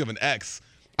that reminds you of an ex.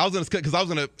 I was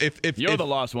gonna if you're the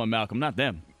lost one, Malcolm, not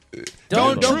them.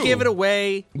 Don't give it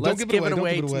away. Let's give it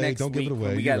away next Don't give week. it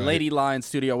away. We got Lady Law in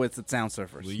studio with the Sound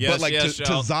Surfers. Yes, but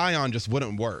to Zion just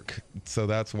wouldn't work. So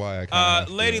that's why I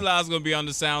Lady Law's gonna be on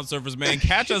the Sound Surfers, man.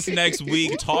 Catch us next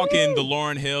week talking the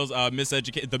Lauryn Hill's the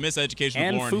Miseducation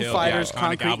and of Lauryn Foo Hill, Fighters'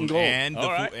 iconic album, Concrete and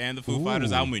Gold. and the Foo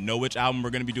Fighters album. We know which album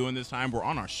we're gonna be doing this time. We're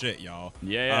on our shit, y'all.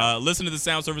 Yeah. Listen to the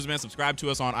Sound Surfers, man. Subscribe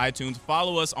to us on iTunes.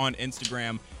 Follow us on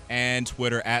Instagram and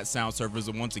Twitter at Sound Surfers.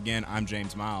 And once again, I'm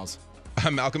James Miles.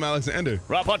 I'm Malcolm Alexndr.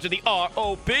 Rob Hunter, the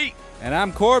R.O.P. And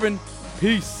I'm Corbin.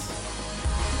 Peace.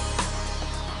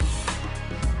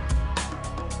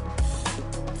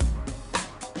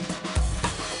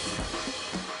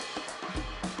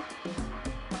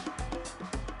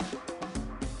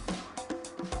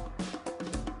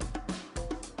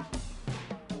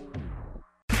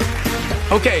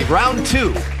 Okay, round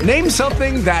two. Name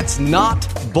something that's not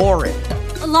boring.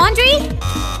 A laundry?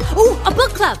 Ooh, a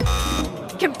book club.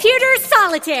 Computer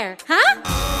solitaire, huh?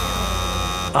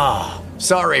 Ah,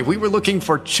 sorry, we were looking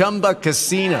for Chumba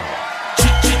Casino.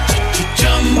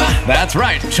 That's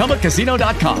right,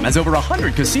 ChumbaCasino.com has over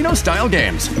 100 casino-style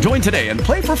games. Join today and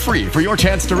play for free for your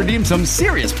chance to redeem some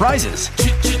serious prizes.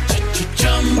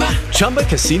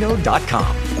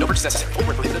 ChumbaCasino.com. No purchase necessary. Void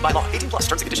where prohibited by law. 18+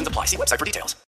 terms and conditions apply. See website for details.